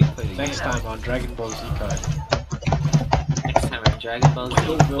 Can William play the game? Next time on Dragon Ball Z card. Next time on Dragon Ball Z,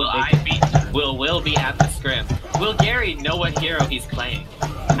 will Will be at the scrim? Will Gary know what hero he's playing?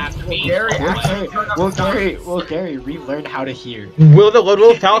 After me. Will Gary relearn how to hear? Will the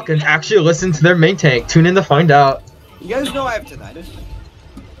Ludlowe Falcons actually listen to their main tank? Tune in to find out. You guys know I have tinnitus.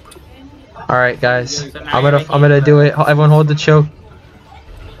 All right, guys. I'm gonna do it. Everyone hold the choke.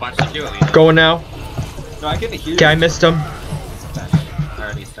 Watch them do it. Going now. No, I can hear. Okay, I missed him.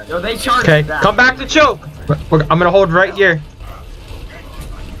 Already started. Yo, they charged Okay, that. come back to choke. I'm gonna hold right here.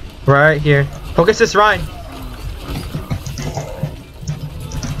 Right here. Focus this Ryan.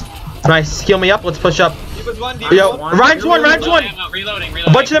 Nice. Heal me up. Let's push up. Deepa's one, Yo, Ryan's one. Reloading.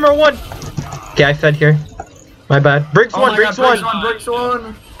 A bunch of them are one. Okay, I fed here. My bad. Briggs Oh one. my Briggs God, one. Briggs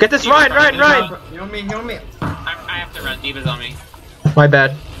one. Get this Ryan. Heal me. I have to run. Diva's on me. My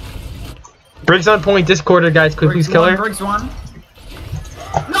bad. Briggs on point. Discorder, guys. Quick, please kill her. Briggs one.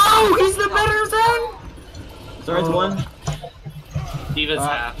 No, he's the better Zen. Sorry, it's one. Diva's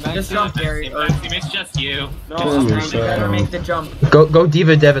half. Just jump, Gary. Maxime, it's just you. You better make the jump. Go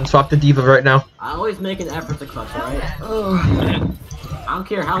Diva, Devin. Swap the Diva right now. I always make an effort to clutch, alright? I don't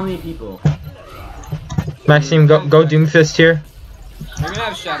care how many people. Maxime, go Doomfist here. They're gonna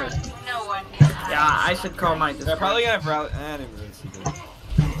have shadow. Yeah, I should call my. They're probably gonna have rally. I didn't really see that.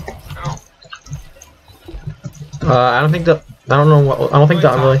 I don't think that. I don't know what. I don't think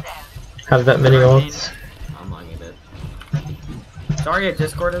that really have that many ults. I'm lying a bit. Sorry, it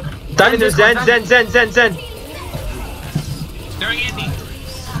discorded. Dive in there, Zen. Throwing Andy.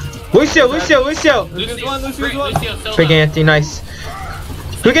 Lucio. Lucy's one. Lucio, solo. Big Anti, nice.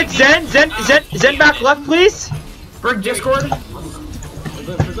 Can we get Zen back left, please? Brig Discord. I'm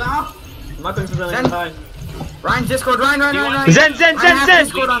not going for the Zen. next time. Ryan Discord. Ryan. Zen. Ryan has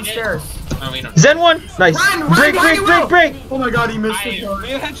Discord on stairs. Oh, we don't. Zen one. Nice. Ryan, Break. Oh my God, he missed Ryan. his shot. We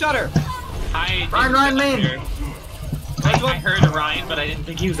have headshot her. Ryan, main. I heard Ryan, but I didn't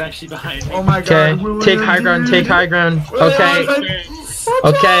think he was actually behind me. Oh my Okay. God. Take high ground. Okay.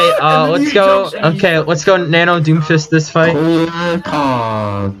 Let's go. Okay, let's go Nano Doomfist this fight.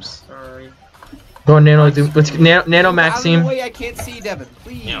 Sorry. Go Nano Doom. Let's Nano Maxime. Wait, I can't see Devin.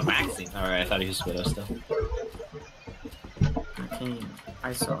 Please. You know, Maxine. Alright, I thought he was Widow still.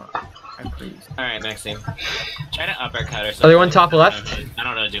 I saw. I please. Alright, Maxime. Try to uppercut or something. Are they going top left? I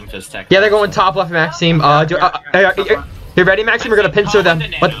don't know Doomfist tech. Yeah, they're going top left, Maxime. You ready, Maxime? We're gonna pincer them.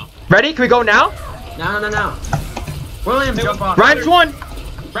 Ready? Can we go now? No. William, jump off. Ryan's one.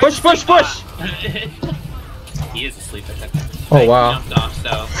 Push. He is asleep at that. Oh wow. Jumped off, so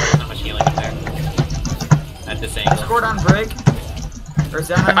there's not much healing up there. At this angle. Discord on Brig. Or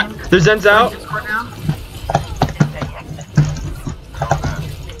Zen, I mean. There's Zen's out. Discord now.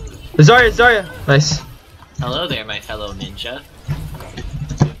 Zarya. Nice. Hello there, my fellow ninja.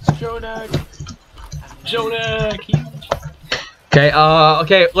 Jonak.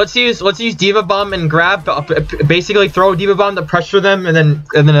 Okay, let's use Diva Bomb and grab, basically throw a Diva Bomb to pressure them, and then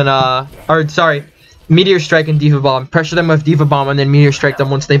Meteor Strike and Diva Bomb. Pressure them with Diva Bomb and then Meteor Strike them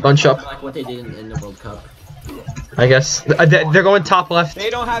once they bunch up. Like what they did in the World Cup. I guess. They're going top left. They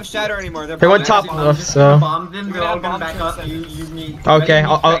don't have shatter anymore. They went top left, so. Bomb them. They're all gonna back up. You me. Okay,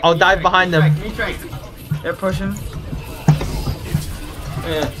 I'll dive behind them. They're pushing.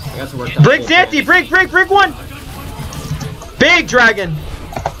 Yeah, I got some work done. Break Zanty! Break one! Big dragon!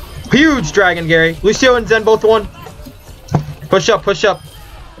 Huge dragon, Gary. Lucio and Zen both won. Push up.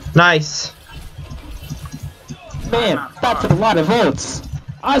 Nice. Man, that's a lot of votes.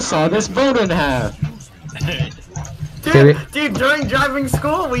 I saw this vote in half. Dude, during driving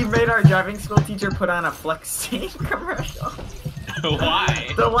school, we made our driving school teacher put on a Flexine commercial. Why?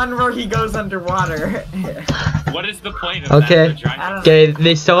 The one where he goes underwater. What is the point of Okay. that? Okay,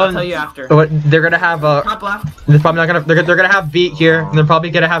 they still I'll have. tell you after. They're gonna have a. Top left. They're probably not gonna. They're gonna have beat here, and they're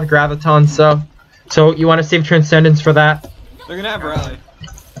probably gonna have graviton. So you want to save transcendence for that? They're gonna have rally.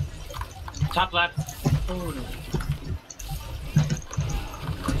 Top left.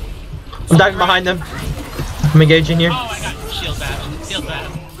 I'm diving behind them. I'm engaging here. Oh, I got shield bash. Shield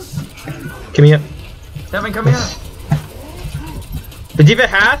bash. Give me up. Devin, come here. The diva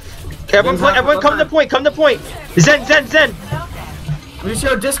half. Everyone, come to point. Come to point. Zen.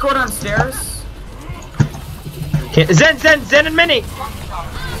 Lucio, Discord on stairs. Zen and Mini.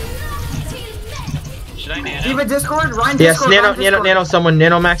 Should I nano? Diva Discord. Ryan Yes, Discord. nano. Someone.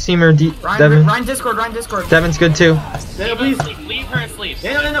 Nano Maxime or Devin. Ryan Discord. Devin's good too. Nano, please. Leave her asleep.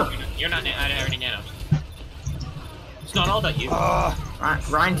 Nano. You're not nano. I already nano. It's not all about you.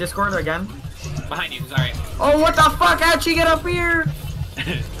 Ryan Discord again. Behind you. Sorry. Oh, what the fuck? How'd she get up here?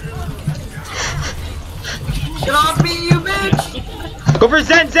 Get off me, you bitch! Go for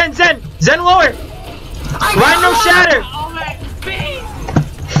Zen. Zen lower. Ryan no shatter. Oh my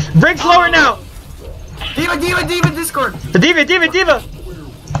face! Briggs lower now. Diva Discord. The diva.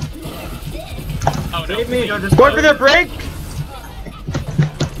 Oh no. Save me. Going for their break.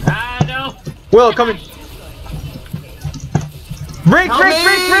 Ah no. Will coming. Break.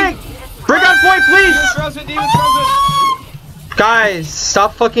 Break on point, please. Throws it. Guys,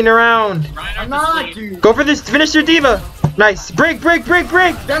 stop fucking around. I'm not, dude. Go for this. Finish your diva. Nice. Break.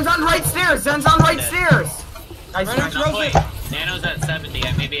 Zen's on right stairs. Nice. Nano's at 70.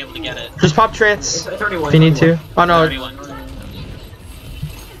 I may be able to get it. Just pop trance 31. if you need to. Oh no. 31.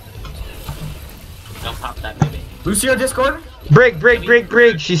 Don't pop that baby. Lucio Discord. Break.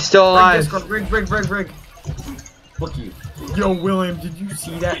 She's still alive. Brig. Fuck you. Yo, William, did you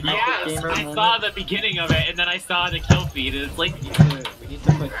see that? Yes, gamer I moment? saw the beginning of it, and then I saw the kill feed. It's like We need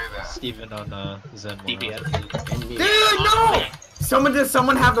to put Steven on Zen. DPS. Dude, no!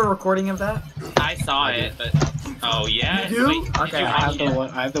 Someone have the recording of that? I saw it, but oh yeah. You do? Wait, did Okay, you I watch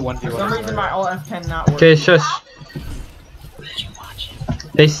it? I have the 1v1. For some reason, my alt F10 not working. Okay, shush. Did you watch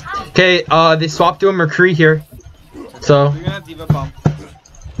it? They swapped to a McCree here. So You're gonna have diva bomb.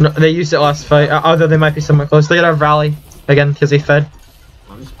 no, they used it last fight. Although they might be somewhat close. They're gonna have rally again because they fed.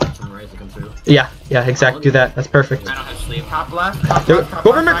 I'm just putting some rays to come through. Yeah, exactly. Do that. That's perfect. I don't have sleep. Top left. Go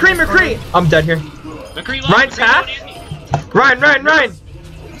for McCree. I'm dead here. McCree, Ryan's half. Ryan.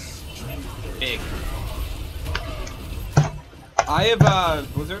 Big. I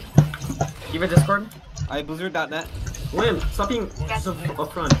have Blizzard. Diva Discord. I have Blizzard.net. William, stop being so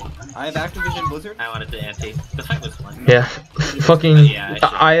up front. I have Activision Blizzard. I wanted the anti. The fight was fun. Yeah. Fucking. Yeah,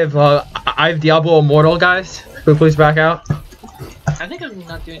 I have Diablo Immortal, guys. Who please back out? I think I'm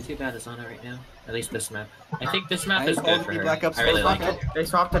not doing too bad as Ana right now. At least this map. I think this map is good for her. Black Ops I really like it. They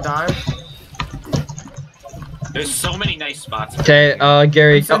swapped the dive. There's so many nice spots. Okay,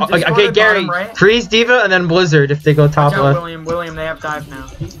 Gary. Some Okay, Discord Gary. bottom right. Freeze Diva and then Blizzard if they go top Watch out, left. William, they have dive now.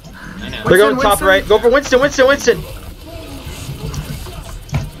 I know. They're going top Winston. right. Go for Winston.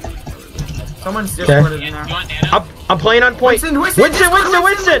 Someone's Discord is You in there. want nano? I'm playing on point. Winston. Winston.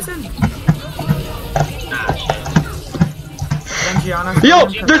 Ah, shit. Genjiana. Yo,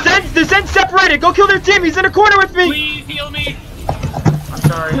 the Zen separated. Go kill their team. He's in a corner with me. Please heal me. I'm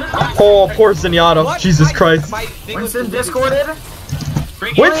sorry. Oh, poor Zenyatta. What? Jesus Christ. My thing was Winston Blizzard. Discorded.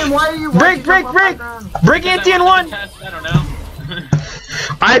 Bring Winston, it. William, why are you? break. Break anti in one. I don't know.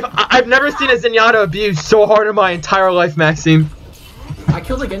 I've never seen a Zenyatta abused so hard in my entire life, Maxime. I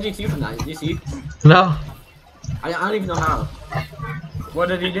killed a Genji too from that. Did you see? No. I don't even know how. What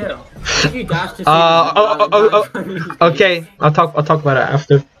did he do? If you dash to see Okay, I'll talk about it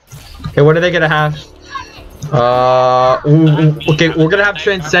after. Okay, what are they gonna have? Okay, we're gonna have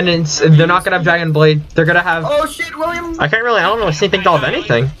Transcendence. They're not gonna have Dragon Blade. They're gonna have. Oh shit, William. I don't know. I think they'll have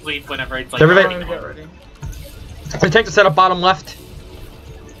anything. Sleep whenever it's like. Everybody- Get ready. The tank to set up bottom left.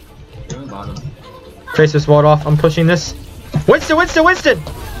 Bottom. Tracer's walled off. I'm pushing this. Winston.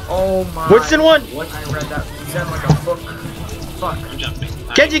 Oh my. Winston won. I read that. He said like a book. Fuck. I'm jumping.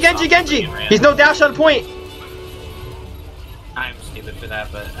 Genji. He's no dash on point. stupid for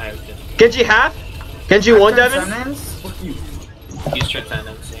that, but I didn't. Genji half? Genji one, Devin? Fuck you. Use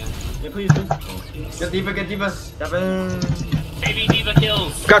Transcendence, yeah. Yeah, please, please. Get D.Va, get D.Va. Devin. Baby D.Va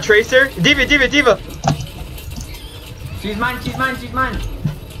kills. Got Tracer. D.Va, D.Va, D.Va. She's mine, she's mine, she's mine.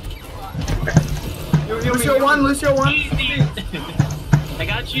 Lucio one, Lucio one. Easy. I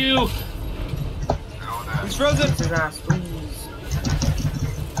got you. He's frozen. His ass, please.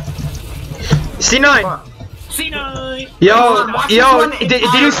 C9. C9. Yo, did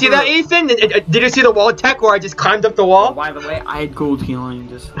you see that, Ethan? Did you see the wall attack where I just climbed up the Oh, wall? by the way, I had gold healing,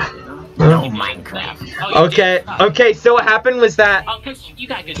 just you know. No Minecraft. Oh, Okay, okay, so what happened was that... Oh, cause you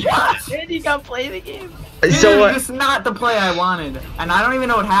got good shots. And you got play the game. So Dude, what... this is not the play I wanted, and I don't even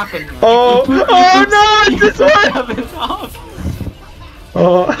know what happened. Oh no, it's this one!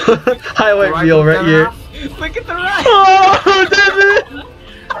 Oh, highlight reel right here. Look at the right. Oh, Devin!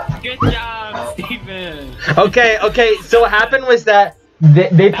 Good job, Steven. Okay, so what happened was that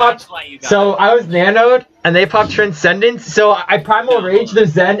they popped... So I was nanoed, and they popped Transcendence, so I primal raged the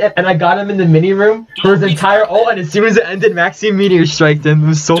Zen, and I got him in the mini room for his entire ult, and as soon as it ended, Maxi Meteor striked him. It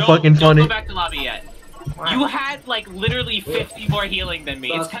was so fucking funny. Don't go back to lobby yet. You had like literally 50 more healing than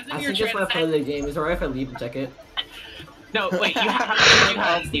me. It's because of I your think that's why I play Transcendence. the game. Is it alright if I leave and check it? No, wait, you have, how much did you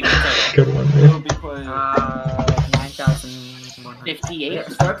have, Steven, total? Good one, We'll man. be playing. 9,100. 58? Yeah,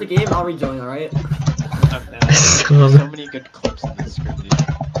 start the game, I'll rejoin, alright? Okay. So many good clips in this script, dude.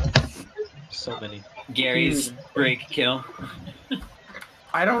 So many. Gary's break kill.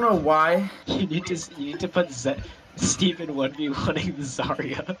 I don't know why. You need to put Steven 1v1ing the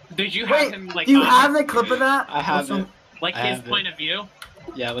Zarya. Did you have Wait, him like? do you have the clip of that? I haven't. Like I his have point of view?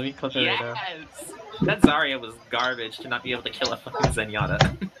 Yeah, let me clip it right now. Yes. That Zarya was garbage to not be able to kill a fucking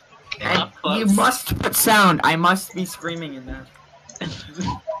Zenyatta. And Up close. you must put sound. I must be screaming in that.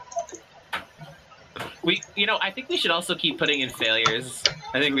 I think we should also keep putting in failures.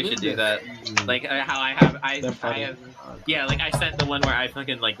 I think we should do that. Like how I have, yeah, like I sent the one where I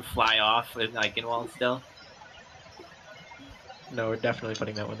fucking like fly off with like in wall still. No, we're definitely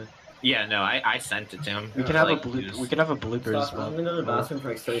putting that one in. Yeah, no, I sent it to him. We can have Like, a blue. We can have a blooper as Stop, well. I'm gonna go to the bathroom for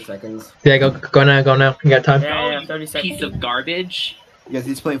like 30 seconds. Yeah, go now. You got time. Yeah, 30 seconds. Piece of garbage. Yes,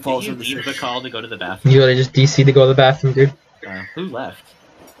 he's playing Did Falls you in the leave the City. call to go to the bathroom? You gotta just DC to go to the bathroom, dude. Who left?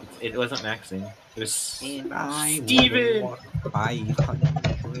 It wasn't Maxine. It was And I Steven!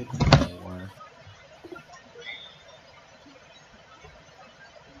 500 more.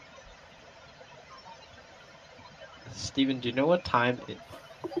 Steven, do you know what time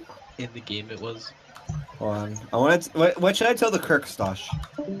in the game it was? Hold on. I want to. What should I tell the Kirk Stosh?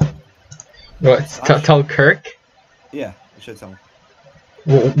 What? Tell Kirk? Yeah, you should tell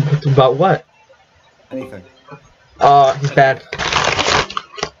him. About what? Anything. He's bad.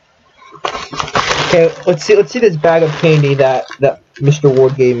 Okay, let's see this bag of candy that Mr.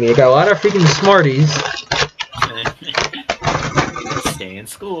 Ward gave me. I got a lot of freaking Smarties. Stay in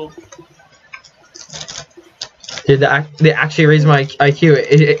school. Dude, they actually raised my IQ.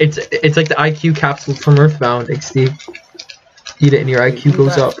 It's like the IQ capsule from Earthbound, like Steve. Eat it and your IQ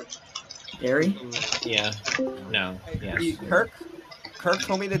goes up. Gary? Yeah. No. Yes. Kirk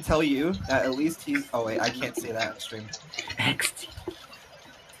told me to tell you that at least he's. Oh wait, I can't say that on stream. XT.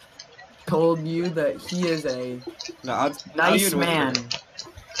 Told you that he is a No, I'll nice you man.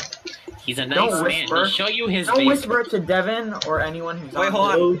 He's a Don't nice man. whisper. He'll show you his Don't basic. whisper it to Devin or anyone who's Wait, on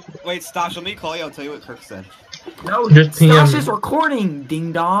hold the- on. Wait, Stosh, let me call you. I'll tell you what Kirk said. No, Just PM. Stash is recording,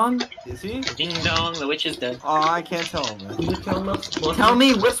 ding dong. Is he? Ding dong, the witch is dead. Oh, I can't tell him. Man. You tell them. Tell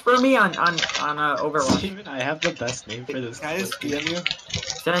me, whisper me on Overwatch. Steven, I have the best name for this. Can I just DM you?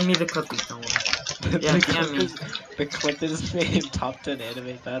 Send me the cookie, don't worry. Yeah, DM me. The clip is named Top 10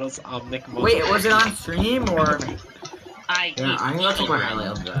 Anime Battles Omnic Mode. Wait, was it on stream or? Yeah, I'm gonna take my highlight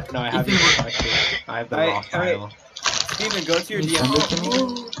of that. No, I have it reflected. I have the raw Alright, file. Steven, go to your Can you send it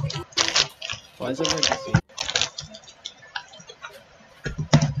DM. to me? Why is everyone just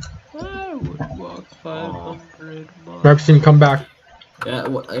I would walk 500 miles. Maxine, come back. Yeah,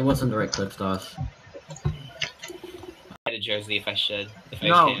 it wasn't the right clip, Stosh. I had a jersey if I should. If I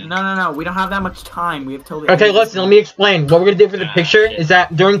No, can. no. We don't have that much time. We have till the Okay, end. listen, let me explain. What we're gonna do for the picture is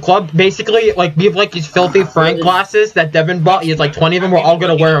that during club, basically, like, we have like these filthy Frank glasses that Devin bought. He has like 20 of them. We're all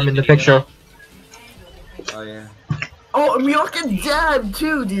gonna wear them in the picture. Oh yeah. Oh, Mioka's dead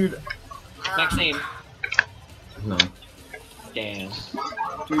too, dude. Maxine. No. Damn.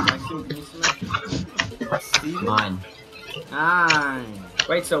 Dude, Maxine, can you see that? Mine.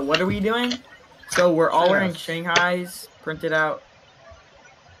 Wait, so what are we doing? So we're all wearing Yes. Shanghai's printed out.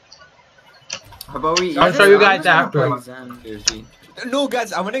 How about we? I'll show you guys after. No,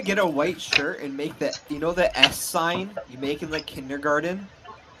 guys, I'm gonna get a white shirt and make the, you know, the S sign you make in like kindergarten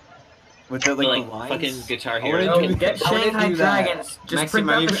with the like the lines. Fucking Guitar I wanna Hero. do- Get I wanna Shanghai do that. Dragons. Just Maxim, print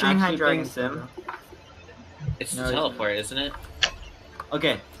are out you the Shanghai actually Dragon playing sim. It's No, the teleport, isn't it?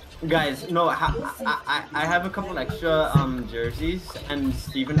 Okay, guys, no, I have a couple extra jerseys, and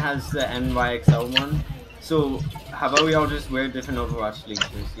Steven has the NYXL one. So how about we all just wear different Overwatch League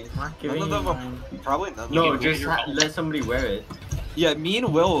jerseys? Not None giving of them you are, mine. probably none. No, can just wear your own. let somebody wear it. Yeah, me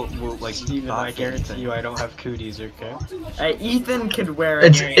and Will like. Steven, not I fit guarantee anything. you I don't have cooties, okay? Hey, Ethan could wear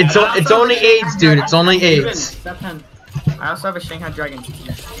it. It's only AIDS, dude. It's only Ethan, AIDS. step in. I also have a Shanghai Dragon tee.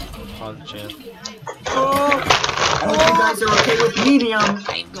 On the champ. I hope you guys are okay with medium.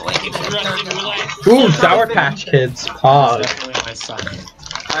 Ooh, Sour Patch Kids. Pog. Definitely my son.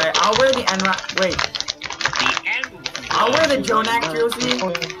 Alright, I'll wear the Wait, I'll wear the Jonak jersey.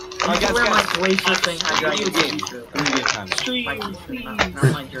 You can wear my Glacier Shanghai Dragon Game. t-shirt. Video time. Not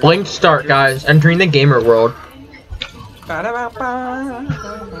my jersey. Blink start, guys. Entering the gamer world. Alright,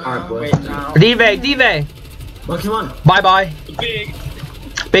 boys. Wait, no. Dive. Pokemon. Bye bye. Big.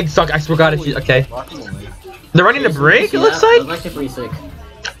 Big suck. I forgot if you. Okay. They're running the break, it looks That's like. actually pretty sick.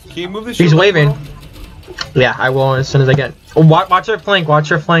 Can you move the He's shield up, waving. bro? Yeah, I will as soon as I get. Oh, watch her flank. Watch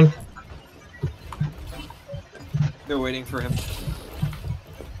her flank. They're waiting for him.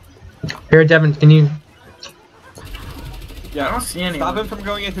 Here, Devin, can you? Yeah, I don't see anyone. stop him from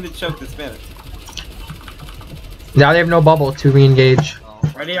going into the choke this minute. Now they have no bubble to re-engage.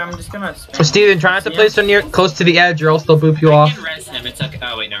 Ready? I'm just gonna. So Steven, try not to play so near, close to the edge, or else they'll boop you I off. can res him. It's okay.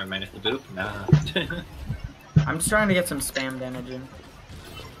 Oh wait, never mind. It's the boop. Nah. I'm just trying to get some spam damage in.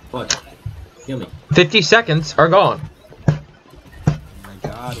 What? Kill me. 50 seconds are gone. Oh my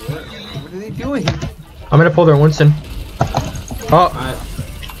god, what are they doing? I'm gonna pull their Winston. Oh, Alright.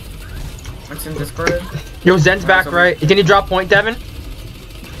 Winston discorded. yo, Zen's back right. Can you drop point, Devin?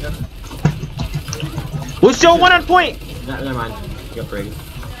 Lucio, one on point. Never mind. Get break.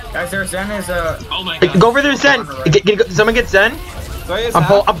 Guys, their Zen is a. Oh my god. Go over there, Zen. Someone get Zen. Sorry, it's I'm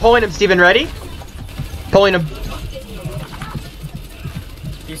pulling him, Steven. Ready? Pulling him.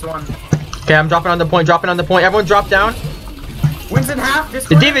 He's one. Okay, I'm dropping on the point. Everyone drop down. Winston half.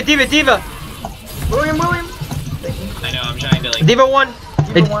 Discorded. Diva. William. I know. I'm trying to like. Diva one.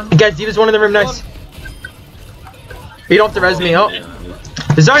 Diva one. Guys, Diva's one in the room. Nice. You don't have to res me. Oh.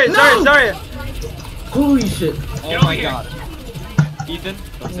 Zarya. Holy shit. Oh my god. Ethan,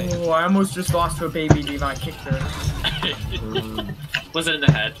 don't say it. Oh, I almost just lost to a baby Diva. I kicked her. Was it in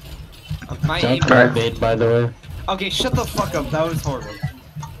the head? My aim. Made, by the way. Okay, shut the fuck up. That was horrible.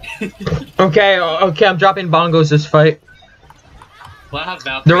 Okay, I'm dropping bongos this fight. Well, I have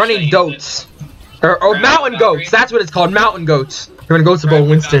Valkyrie. They're running goats. Or Grab mountain Valkyrie. goats. That's what it's called. Mountain goats. They're gonna go to bow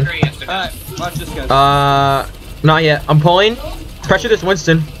Winston. Watch this guy. Not yet. I'm pulling. Pressure this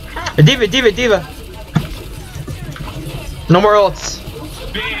Winston. Diva. No more ults.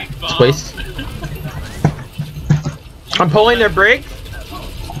 Big bomb. Waste. I'm pulling their break.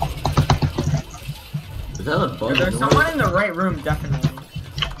 Is that a bug? There's someone in the right room, definitely.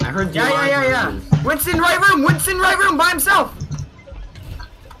 I heard. Yeah. Winston right room by himself.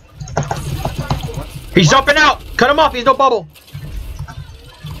 He's jumping out. Cut him off. He's no bubble.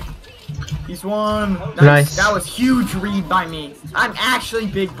 He's one. Nice. That was huge read by me. I'm actually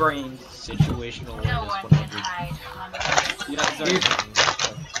big brained. Situational awareness 100. Yeah, sorry.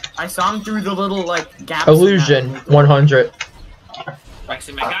 I saw him through the little like gaps. Illusion 100.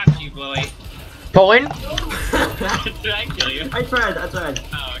 Maxim, I got you, boy. Pulling. Did I kill you? I tried. Oh,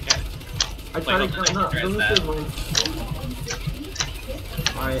 okay. I tried Wait, to hold on, no, address don't that. lose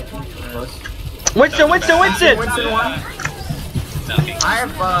mine. Alright. Winston. Winston one. No, okay. I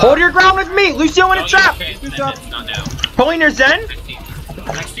have. Hold your ground with me. Lucio in a Oh, trap. okay, then it's not now. Pulling your Zen.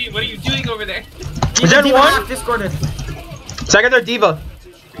 Maxime, what are you doing over there? Zen Diva one. half discorded. Second their Diva.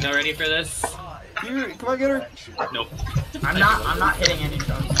 You not ready for this? Come on, get her. Nope. I'm not hitting any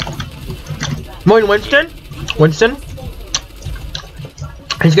shots. Pulling Winston.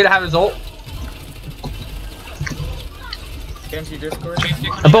 He's gonna have his ult. Genji discord.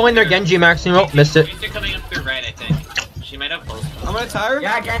 I'm pulling their Genji Maxim. Oh, missed it. Tracer coming up through right, I think. She might have pulse. I'm gonna tire.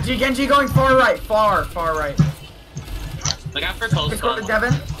 Yeah, Genji going far right. Far right. Look out for pulse. Discorded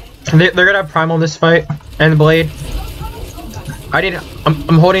Devin. They're gonna have Primal in this fight and Blade.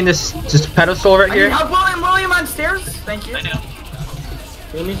 I'm holding this pedestal right I need here. help, William on stairs. Thank you. I know.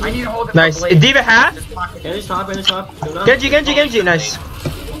 I need to hold it. Nice. for Blade. Diva half. Just pocket. Any swap. Go down. Genji. Nice.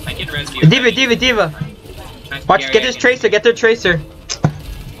 I can rescue. Diva. Watch. Get this Tracer. Get their Tracer.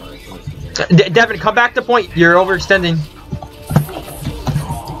 Devin, come back to point. You're overextending.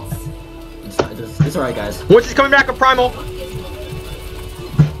 It doesn't It's alright, guys. Winston's coming back with Primal.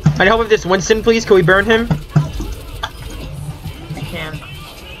 I need help with this Winston, please. Can we burn him? We can.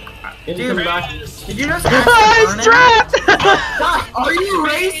 Dude, Dude, did you just Oh, he's trapped! Stop! Are you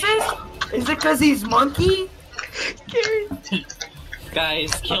racist? Is it because he's monkey?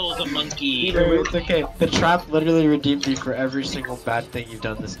 Guys, kill the monkey. It's okay. The trap literally redeemed you for every single bad thing you've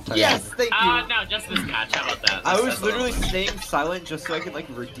done this entire Yes, game. thank you. No, just this match. How about that? I was literally staying silent just so I could like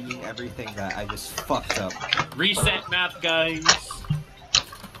redeem everything that I just fucked up. Reset map, guys.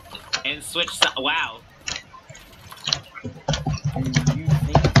 And switch. Wow. Do you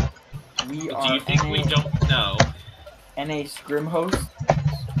think we are Do you think we don't know? NA scrim host?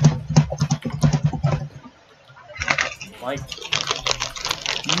 Like you?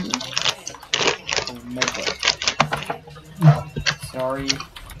 Omega. Sorry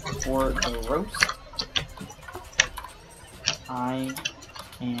for the roast. I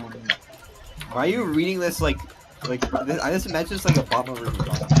am. Why are you reading this like this, I just imagine it's like a bomber room.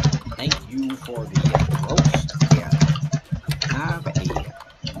 Thank you for the roast. Yeah. Have a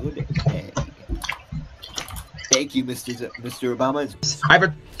good day. Thank you, Mr. Obama. I have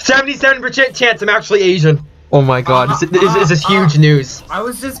a 77% chance I'm actually Asian. Oh my god, this is huge news. I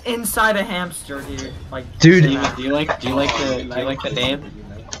was just inside a hamster, dude. Like, Dude. Do you like the name?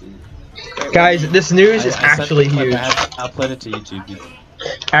 Guys, this news is actually huge. I'll put it to YouTube.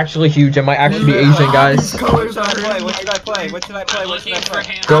 Actually huge. I might actually be Asian, guys. What should I play? What should I play? What should I play? What should I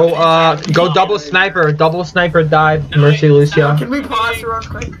play? Go double sniper dive, Mercy Lucio. Can we pause real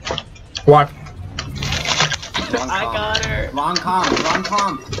quick? What? I got her. Long com.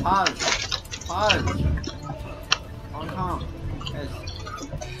 Pause. Long com. Yes.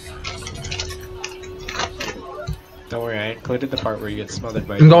 Don't worry, I included the part where you get smothered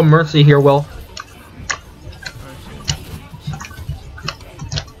by. I'm going Mercy here, Will.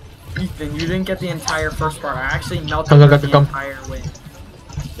 Ethan, you didn't get the entire first part. I actually melted Come. the entire win.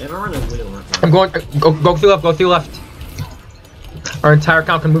 They don't run a wheel. I'm going. Go through left. Go through left. Our entire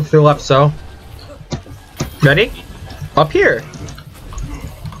count can move through left. So, ready? Up here.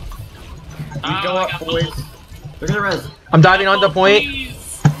 You go up, boys. They're gonna res. I'm diving on the point.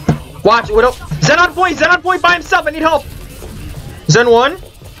 Watch, Widow. Zen on point by himself. I need help. Zen 1.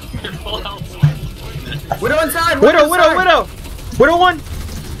 Widow inside. Widow 1.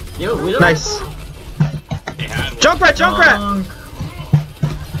 Yo, Widow. Nice. Junkrat.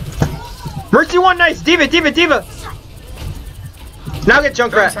 Mercy 1, nice. Diva. Now get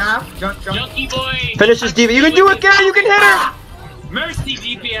Junkrat. Junkie boy. Finish this Diva. You can do it, girl. You can hit her. Mercy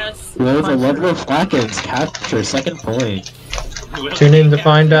DPS. Well, the Ludlowe Falcons capture second point. Tune in to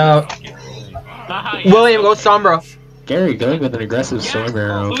find out. William, go Sombra. Gary going with an aggressive storm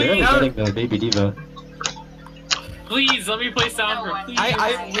arrow. Barely getting the baby diva. Please, let me play Sombra. Please.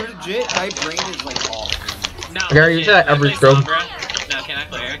 You're legit. My brain is like off. No. Gary, you said that every Can I play scrub. Sombra? No, can I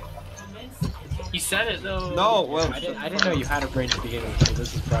play Eric? You said it though. No, well, I didn't know you had a brain to begin with, so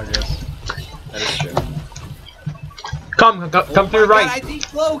this is progress. That is true. Come through right. God, I think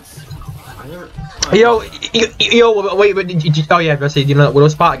close. Yo, wait, oh yeah, let's see, do you know that Widow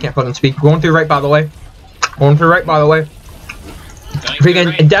spot? I can't fucking speak. Going through right, by the way.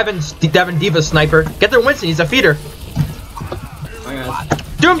 Freaking Devin Diva sniper. Get their Winston, he's a feeder.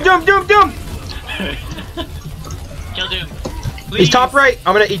 Doom! Kill Doom. Please. He's top right.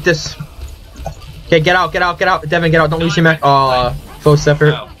 I'm gonna eat this. Okay, get out. Devin, get out. Don't lose your mech. Close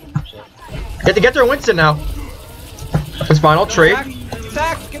effort. Oh, Get their Winston now. It's fine, I'll trade.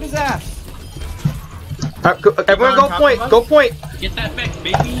 Zach, get his ass. Everyone go point. Get that back,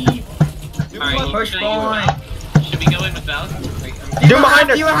 baby. Alright, Push point. Should we go in with Val? Doom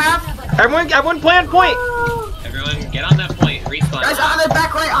behind us. Everyone play on point. Everyone, get on that point. Respawn. Guys, on the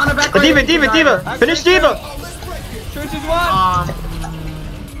back right. Diva. Finish Diva. Church is one.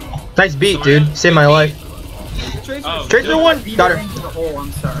 Nice beat, dude. Saved my life. Oh, Tracer 1. Got her. Into the hole,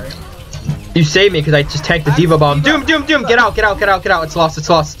 I'm sorry. You saved me because I just tanked the Diva bomb. Doom. Get out. It's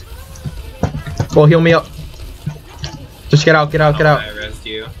lost. Well, heal me up. Just get out. I arrest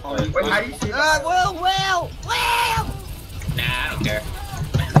you. Wait, how do you see that? Well. Nah, I don't care.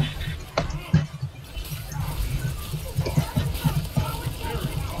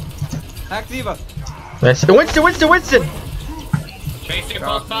 Hack Diva. Nice. Winston. Tracer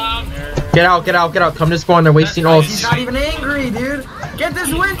pulse bomb. Get out. Come to spawn. They're wasting all. He's not even angry, dude. Get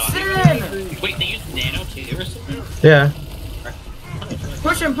this Winston. Wait, they use nano too or something? Yeah.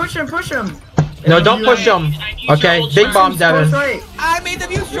 Push him. No, don't push them. Okay, big bomb, Devin. Push right. I made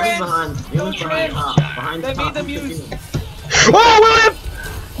them use trans. Behind They made top. them use. Oh, William!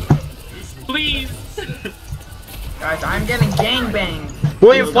 Please. Guys, I'm getting gangbanged.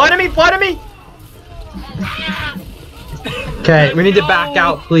 William, fly to me. Okay, we need to back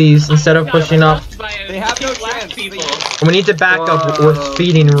out, please, instead of pushing up. They have no chance. People. We need to back up. We're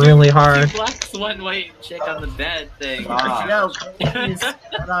feeding really hard. Two blacks, one white chick on the bed thing. Ah. I'm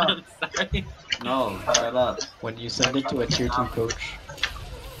sorry. No, shut up. When you send it to a tier 2 coach.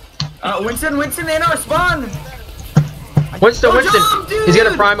 Winston, in our spawn! Winston, Good job, dude! He's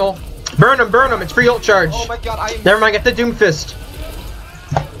gonna primal. Burn him, it's free ult charge. Oh my god, I am. Never mind, get the Doom Fist.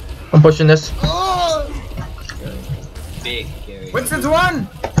 I'm pushing this. Oh! Big Gary. Winston's one!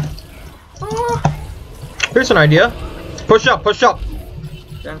 Oh. Here's an idea. Push up.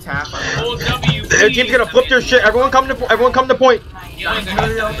 Jen's half. Oh, W. Their team's gonna flip their shit. Everyone come to point. You guys You're are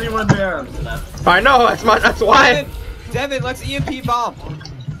the only one there. I know, that's why. Devin, let's EMP bomb.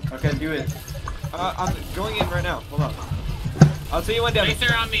 Okay, do it. I'm going in right now. Hold on. I'll see you when Devin.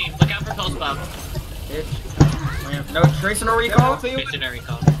 Tracer on me. Look out for pulse bomb. Bitch. No tracer, no recall. Missionary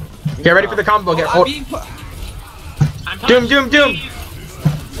call. Get ready for the combo. I'm being I'm Doom. Give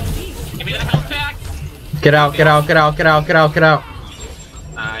me the health pack. Get out.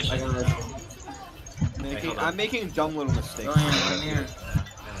 I'm making dumb little mistakes.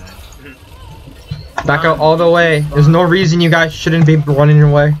 Back out all the way. There's no reason you guys shouldn't be running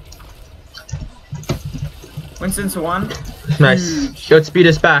your way. Winston's one. Nice. Let's speed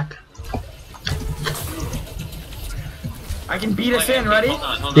us back. I can beat us in, ready? Hold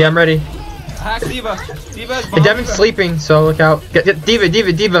on. Yeah, I'm ready. Hack Diva. Diva is Hey, Devin's sleeping, so look out. Get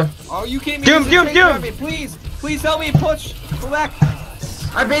Diva. Oh, you can't. Doom. Me. Please help me push. Go back.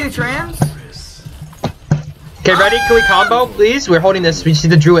 I baited trans. Okay, ready? Can we combo, please? We're holding this. We just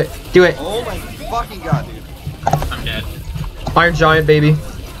need to do it. Do it. Oh my fucking god, dude. I'm dead. Iron Giant, baby.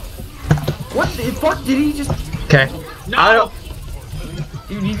 What the fuck did he just? Okay. No. I don't.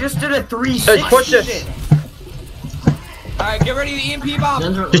 Dude, he just did a 360. Let's push this. Alright, get ready to EMP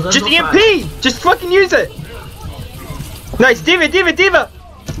bomb. Just EMP. Just fucking use it. Nice, Diva.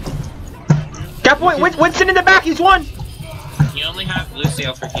 Got point. Winston in the back. He's one. You only have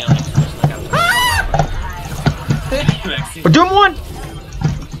Lucio for healing. So just look out for We're doing one.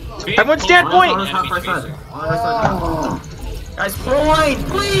 Big Everyone stand pull point. on enemy tracer. Guys, point,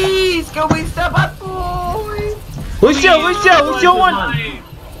 please. Can we step up, point? Lucio one.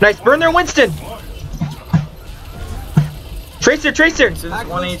 Nice, burn their Winston. Tracer.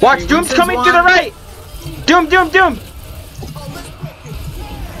 Watch, Doom's coming to the right. Doom.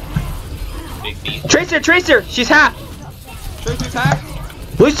 Big beat. Tracer, she's half. Tracer's hacked.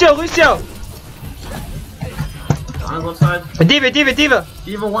 Lucio. On one side. Diva. Diva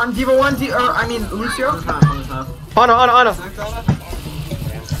one, I mean, Lucio. On top. Anna.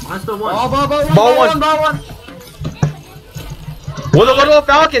 Mine's still one. Ball one. Will the Ludlowe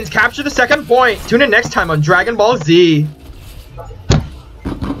Falcons capture the second point? Tune in next time on Dragon Ball Z.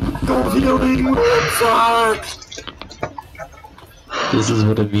 This is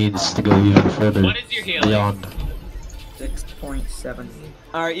what it means to go even further What is your healing? beyond. 6.7.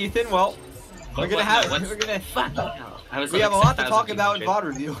 Alright, Ethan, well, we have a lot to talk about in VOD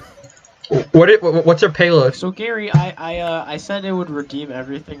review. What's your payload? So Gary, I said it would redeem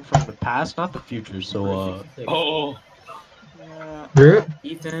everything from the past, not the future. So Oh.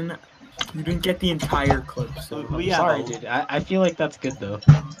 Ethan, you didn't get the entire clip, so I'm sorry, dude. I feel like that's good though.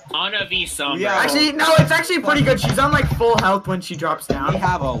 Anna v Sombra. Yeah. actually, no, it's actually pretty good. She's on like full health when she drops We down.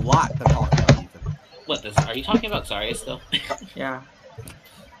 have a lot to talk about, Ethan. What this? Are you talking about Zarya still? Yeah.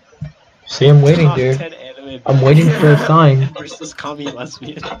 See, I'm waiting, dude. I'm waiting for a sign. Versus Kami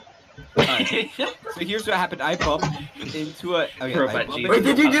lesbian. Alright, so here's what happened. I bumped into a. Okay, Robot I bumped G. Wait,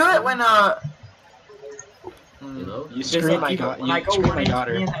 did you do it when You know? You scream my god. You scream my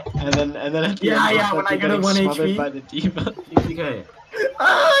daughter, and then at the Yeah, end, yeah, when I get a 1 smothered HP. by the diva. TK.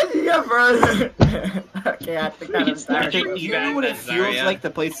 you got further. Okay, I think that is I that. think You know what it feels like to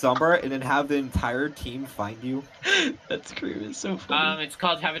play Sombra and then have the entire team find you? That scream is so funny. It's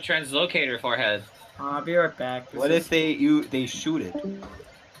called have a translocator forehead. I'll be right back. What if they shoot it?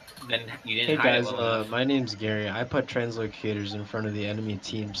 Then you didn't Hey hide guys, it well enough. my name's Gary. I put translocators in front of the enemy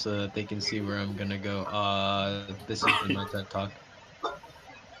team so that they can see where I'm gonna go. This is my TED talk.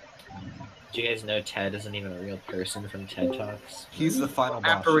 Do you guys know Ted isn't even a real person from TED Talks? He's the final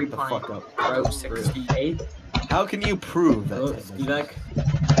boss. After Shut the replying. fuck up. Pro 68. How can you prove that? Oh, Ted doesn't-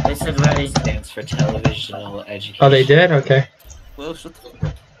 Spivak. They said ready. Stands for televisional education. Oh, they did? Okay. Well, shut the fuck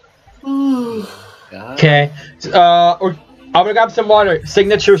up. God. Okay. I'm gonna grab some water.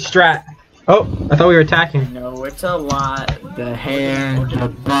 Signature strat. Oh, I thought we were attacking. No, it's a lot. The hair, the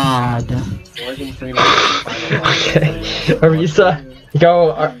bod. Morgan Freeman. Okay. Arisa,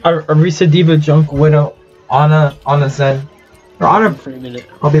 go. Arisa, Diva, Junk, Widow, Anna Zen. Or Anna. Freeman.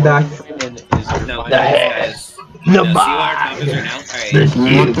 I'll be back. Morgan Freeman is your No, final guys. The See what our bar. combos are now? Alright. If you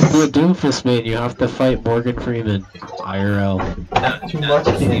want to be a doofus man, you have to fight Morgan Freeman. IRL. No,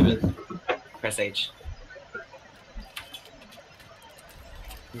 Steven. Press H.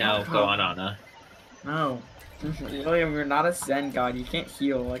 No, go on Anna. No. William, you're not a Zen god. You can't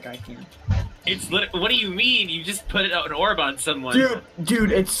heal like I can. It's what do you mean? You just put it out an orb on someone.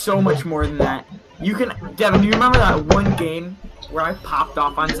 Dude, it's so much more than that. You can, Devin, you remember that one game where I popped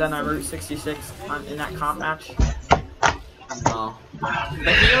off on Zen on Route 66 in that comp match? No.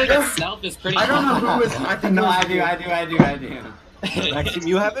 The healing itself is pretty. I don't know who was. I think No, it was I do. Maxime,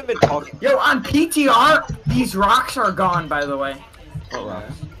 you haven't been talking. Yo, on PTR, these rocks are gone, by the way. What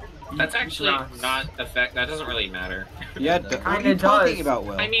rocks? That's actually Rocks. not effect. That doesn't really matter. Yeah, what are Kinda you talking does. about,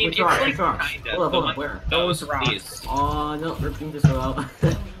 Will? I mean, Which it's rock? like Which rock? kinda. Hold The on, one- where? Those Rocks. these. Oh no, ripping this out.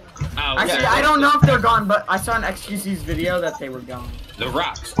 Oh, Actually, yeah. I don't know if they're gone, but I saw an XQC's video that they were gone. The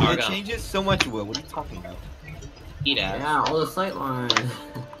rocks are It gone. changes so much, Will. What are you talking about? Eat ass. Yeah, all the sight lines.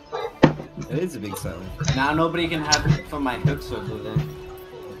 It is a big silence. Now nobody can have it from my hook circle then.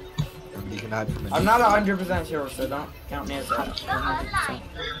 You can hide from it. I'm not 100% sure, so don't count me as a 100%.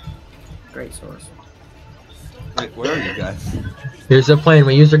 Great source. Wait, where are you guys? Here's the plan.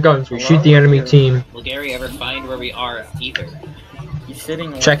 We use our guns. We shoot the enemy team. Will Gary ever find where we are either? He's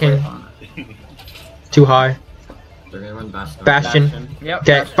sitting. Checking. on it. Too high. They're gonna run Bastion. Bastion. Yep.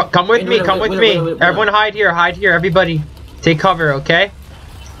 Okay, come with me. Come with me. Wait. Everyone hide here. Hide here. Everybody, take cover. Okay.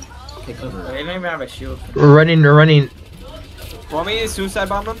 Take cover. They don't even have a shield. We're running. We're running. Want me to suicide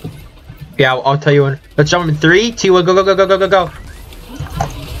bomb them? Yeah, I'll tell you when. Let's jump in 3, 2, 1. Go, go, go, go, go, go, go.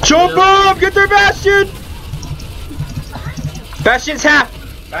 Jump up! Get their Bastion! Bastion's half.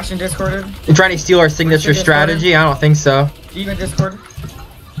 Bastion discorded. They're trying to steal our signature strategy. I don't think so. Even discord.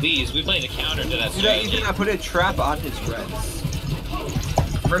 Please, we played a counter to that You know, you strategy. can put a trap on his reds.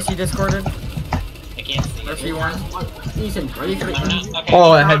 Mercy discorded. I can't see. Mercy one. Ethan, are you I'm gonna? not, okay,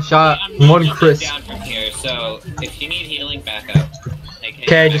 Oh, a I'm- headshot. I'm One jumping crisp. down from here, so if you need healing, back up. Like,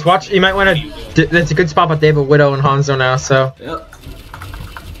 Okay, just watch. You might want to. That's a good spot, but they have a Widow and Hanzo now, so. Yep.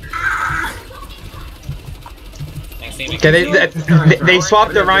 Okay, they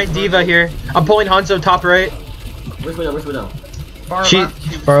swapped the Ryan Diva here. I'm pulling Hanzo top right. Where's Widow? Where's Widow? Far She- left.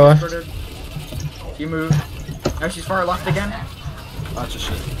 She's far left. discorded. She moved. No, she's far left again. Bunch of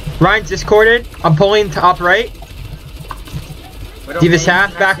shit. Ryan's discorded. I'm pulling top right. Widow Diva's main,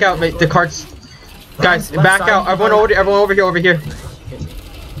 half. Back out. Maxi The carts. Guys, left back side. out. Everyone over here. Over here.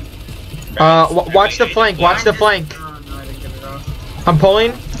 Watch the flank. Watch the flank. Oh, no, I didn't get it off. I'm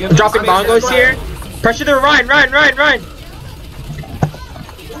pulling. I'm dropping bongos here. Pressure the Ryan.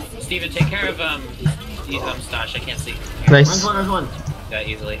 Steven, take care of Stash. I can't see. Nice. There's one. That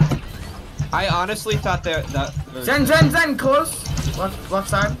easily. I honestly thought that. Zen, close. Left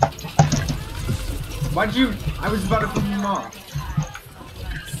side. Why'd you? I was about to put him off.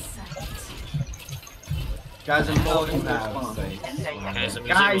 Guys, I'm holding that.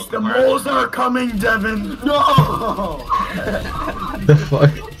 Guys, the moles are coming, Devin. No. The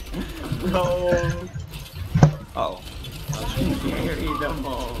fuck. No. Oh. Gary, the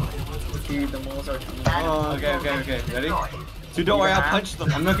mole. Dude, the moles are coming. Oh, okay. Ready? Dude, don't worry, I'll punch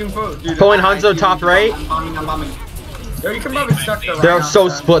them. I'm looking for. Dude, Pulling Hanzo top right. I'm bombing. Yo, you can probably suck the They're Ryan so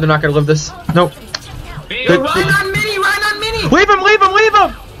outside. split. They're not gonna live this. Nope. Big Good. Ryan on mini. Leave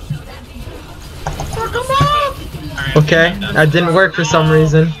him. Fuck him up. Alright, Okay, that didn't work for some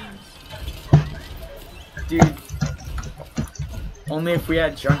reason. Dude. Only if we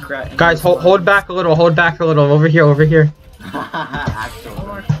had Junkrat. Guys, hold back a little. Over here. Actually.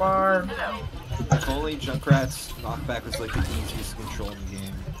 Far. If only Junkrat's knockback was like the easiest to control in the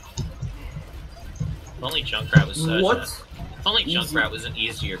game. If only Junkrat was such What? If only Junkrat was an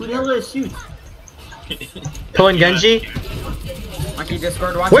easier. Who the hell did I shoot? Pulling Genji. Monkey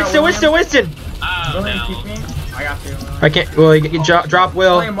Discord, watch out. Winston. Oh William, no. keep me. I got you. I can't. Well, you drop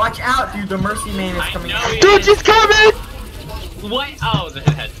Will. William, watch out, dude. The Mercy main is I coming know out. it Dude, is. she's coming! What? Oh, the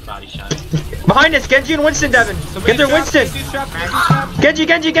head body shot. Behind us, Genji and Winston, Devin. Get their Winston.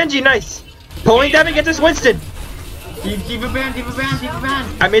 Genji, nice. Pulling Devin, get this Winston. Diva band.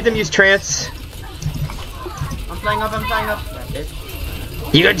 I made them use trance. I'm flying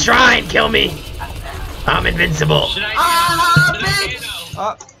up. You can try and kill me. I'm invincible. Should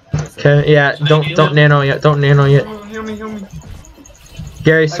I? Okay, yeah, don't nano yet. Heal me.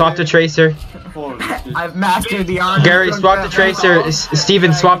 Gary, swap the tracer. I've mastered the arm. Gary, swap the tracer.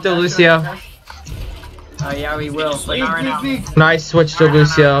 Steven, swap to Lucio. Oh yeah, we will. But not right now. Nice, switch to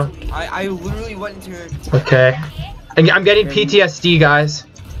Lucio. I literally went into her. Okay. I'm getting PTSD, guys.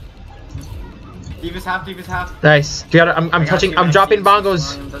 Diva's half. Nice. I'm dropping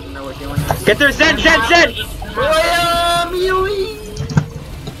bongos. William doesn't know what doing is. Get their Zen.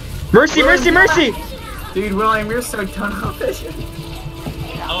 Mercy, mercy, mercy! Dude, William, you're so tunnel vision.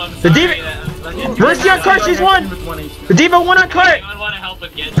 Oh, I'm The sorry. Diva- Mercy on cart, she's one! The Diva won on cart! Anyone want to help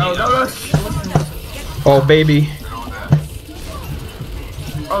with Genji? No, no, no. Oh, baby.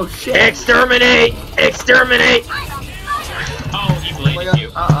 Oh, shit. Exterminate! Exterminate! Oh, he bladed you.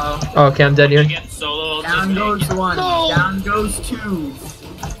 Uh-oh. Oh, okay, I'm dead here. Get solo. Down goes one. Down goes two.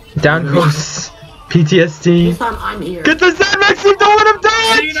 Down goes PTSD. This time I'm here. Get the Zen Maxime, don't let him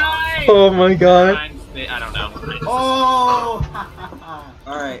die! Oh my god. I don't know. Oh!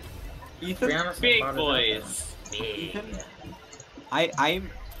 Alright. Ethan? Big boys. I'm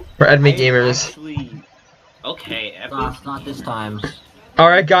We're enemy gamers. actually... Okay, Not this time.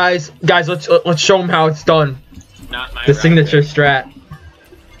 Alright, guys. Guys, let's show them how it's done. not my The route. signature strat.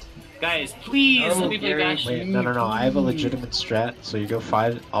 Guys, please let me play Gary. Bastion. Wait, no. I have a legitimate strat. So you go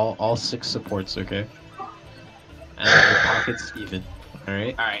 5, all 6 supports, okay? And your pocket's even.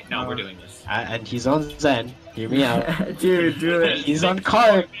 Alright? Alright, no, we're doing this. And he's on Zen. Hear me out. Dude, do it. He's on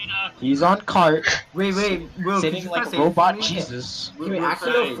cart. He's on cart. Wait, Will, can Sitting you like press robot A? Jesus. Can we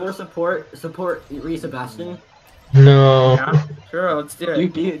actually go for support Reese Sebastian? No. Yeah, sure, let's do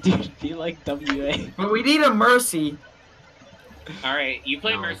it. Dude, be like WA. But we need a Mercy. Alright, you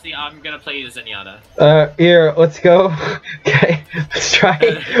play Mercy, I'm gonna play Zenyatta. Here, let's go. Okay, let's try.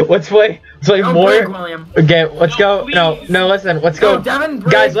 Let's play Go more. Brig, William. Okay, let's No, go. No, please. no, listen, let's Go, go. Devin,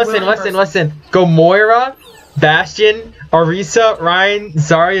 Brig, Guys, listen, William, listen. Go Moira, Bastion, Arisa, Ryan,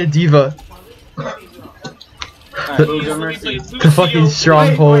 Zarya, Diva. Please let me play The fucking Lucio.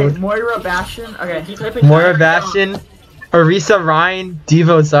 stronghold. Wait, Moira Bastion? Okay. Moira, Bastion, Arisa, Ryan,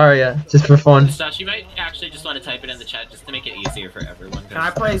 Diva, Zarya. Just for fun. Sash, you might actually just want to type it in the chat just to make it easier for everyone. Can I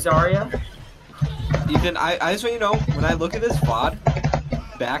play Zarya? Ethan, I just want you to know, when I look at this VOD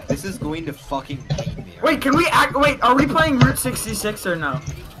back, this is going to fucking beat me. Wait, can we wait, are we playing Route 66 or no?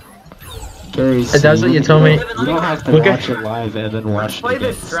 Gary, That's what you told me. You don't have to Look at- watch it live and then watch it Play again,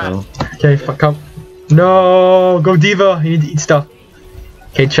 this strat. so. Okay, fuck up. No, go Diva. You need to eat stuff.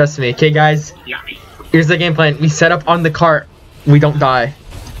 Okay, trust me. Okay, guys. Yummy. Here's the game plan. We set up on the cart. We don't die.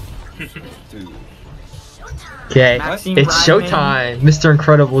 Okay, Maxime it's Ryman. showtime, Mr.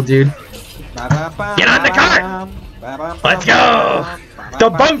 Incredible, dude. Get on the cart! Let's go! The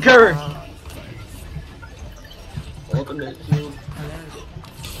bunker!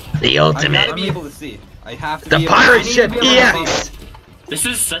 The I ultimate. gotta be able to see. I have to The be able pirate to ship I need to be able to EX! This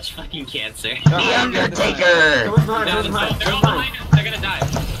is such fucking cancer. The Undertaker! No, they're all behind us. They're gonna die.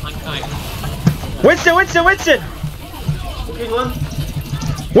 I'm fine. Winston! Winston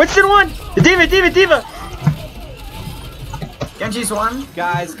won! The Diva! Genji's one.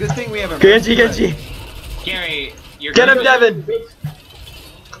 Guys, good thing we have a Genji! Gary, you're Get him, good. Devin!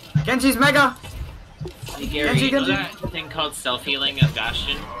 Genji's mega. Hey, Gary, you know Genji. that thing called self-healing of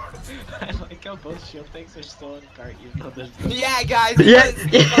Bastion? I like how both shield things are still in cart, even though there's Yeah, guys. Yeah,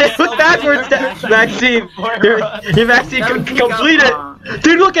 look backwards, Maxime! Your Maxime Devin, pick complete up, it!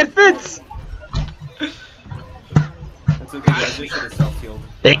 Dude, look, it fits! That's okay, guys. We should have self-healed.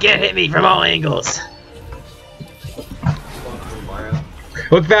 They can't hit me from all angles.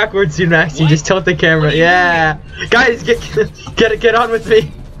 Look backwards, dude, Maxime. Just tilt the camera. Yeah, guys, get on with me.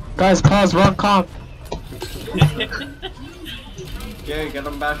 Guys, pause, wrong comp. Gary, get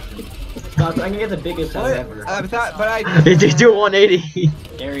him back. I'm gonna get the biggest sound ever. You just do a 180.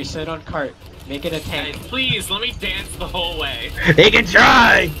 Gary, sit on cart. Make it a Guys, tank. please, let me dance the whole way. He can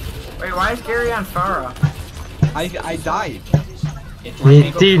try. Wait, why is Gary on Farah? I died.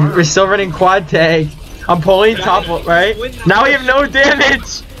 Dude, we're still running quad tag. I'm pulling top, right? Now we have no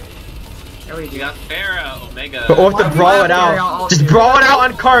damage. Yeah, we You do. got Pharah, Omega. But we'll have to brawl it out. Just brawl it out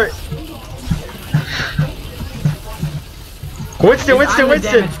on cart. Winston. I'm the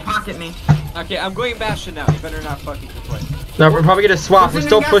damage, pocket me. Okay, I'm going Bastion now. You better not fucking complain. No, we're probably gonna swap. We're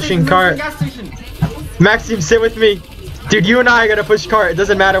still pushing cart. Maxime, sit with me. Dude, you and I are gonna push cart. It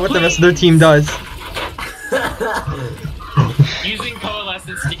doesn't matter what the rest of their team does. Using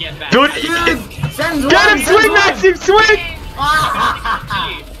coalescence to get back. Dude, get him! Swing, Maxime! Swing!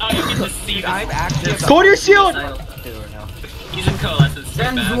 Oh, you can just see I'm actually Hold your shield! using coalescence to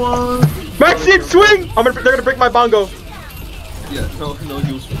get back. Maxime, swing! They're gonna break my bongo. Yeah, no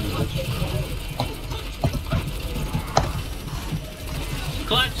use for me.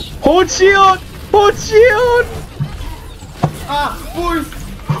 Clutch. Hold shield! Hold shield!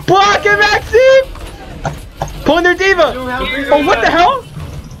 Block it, Maxime! Pulling their diva! Oh, what the hell?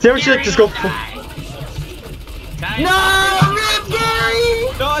 Damn, she like just go. Guys, No, Rip Gary!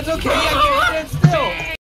 No, it's okay. I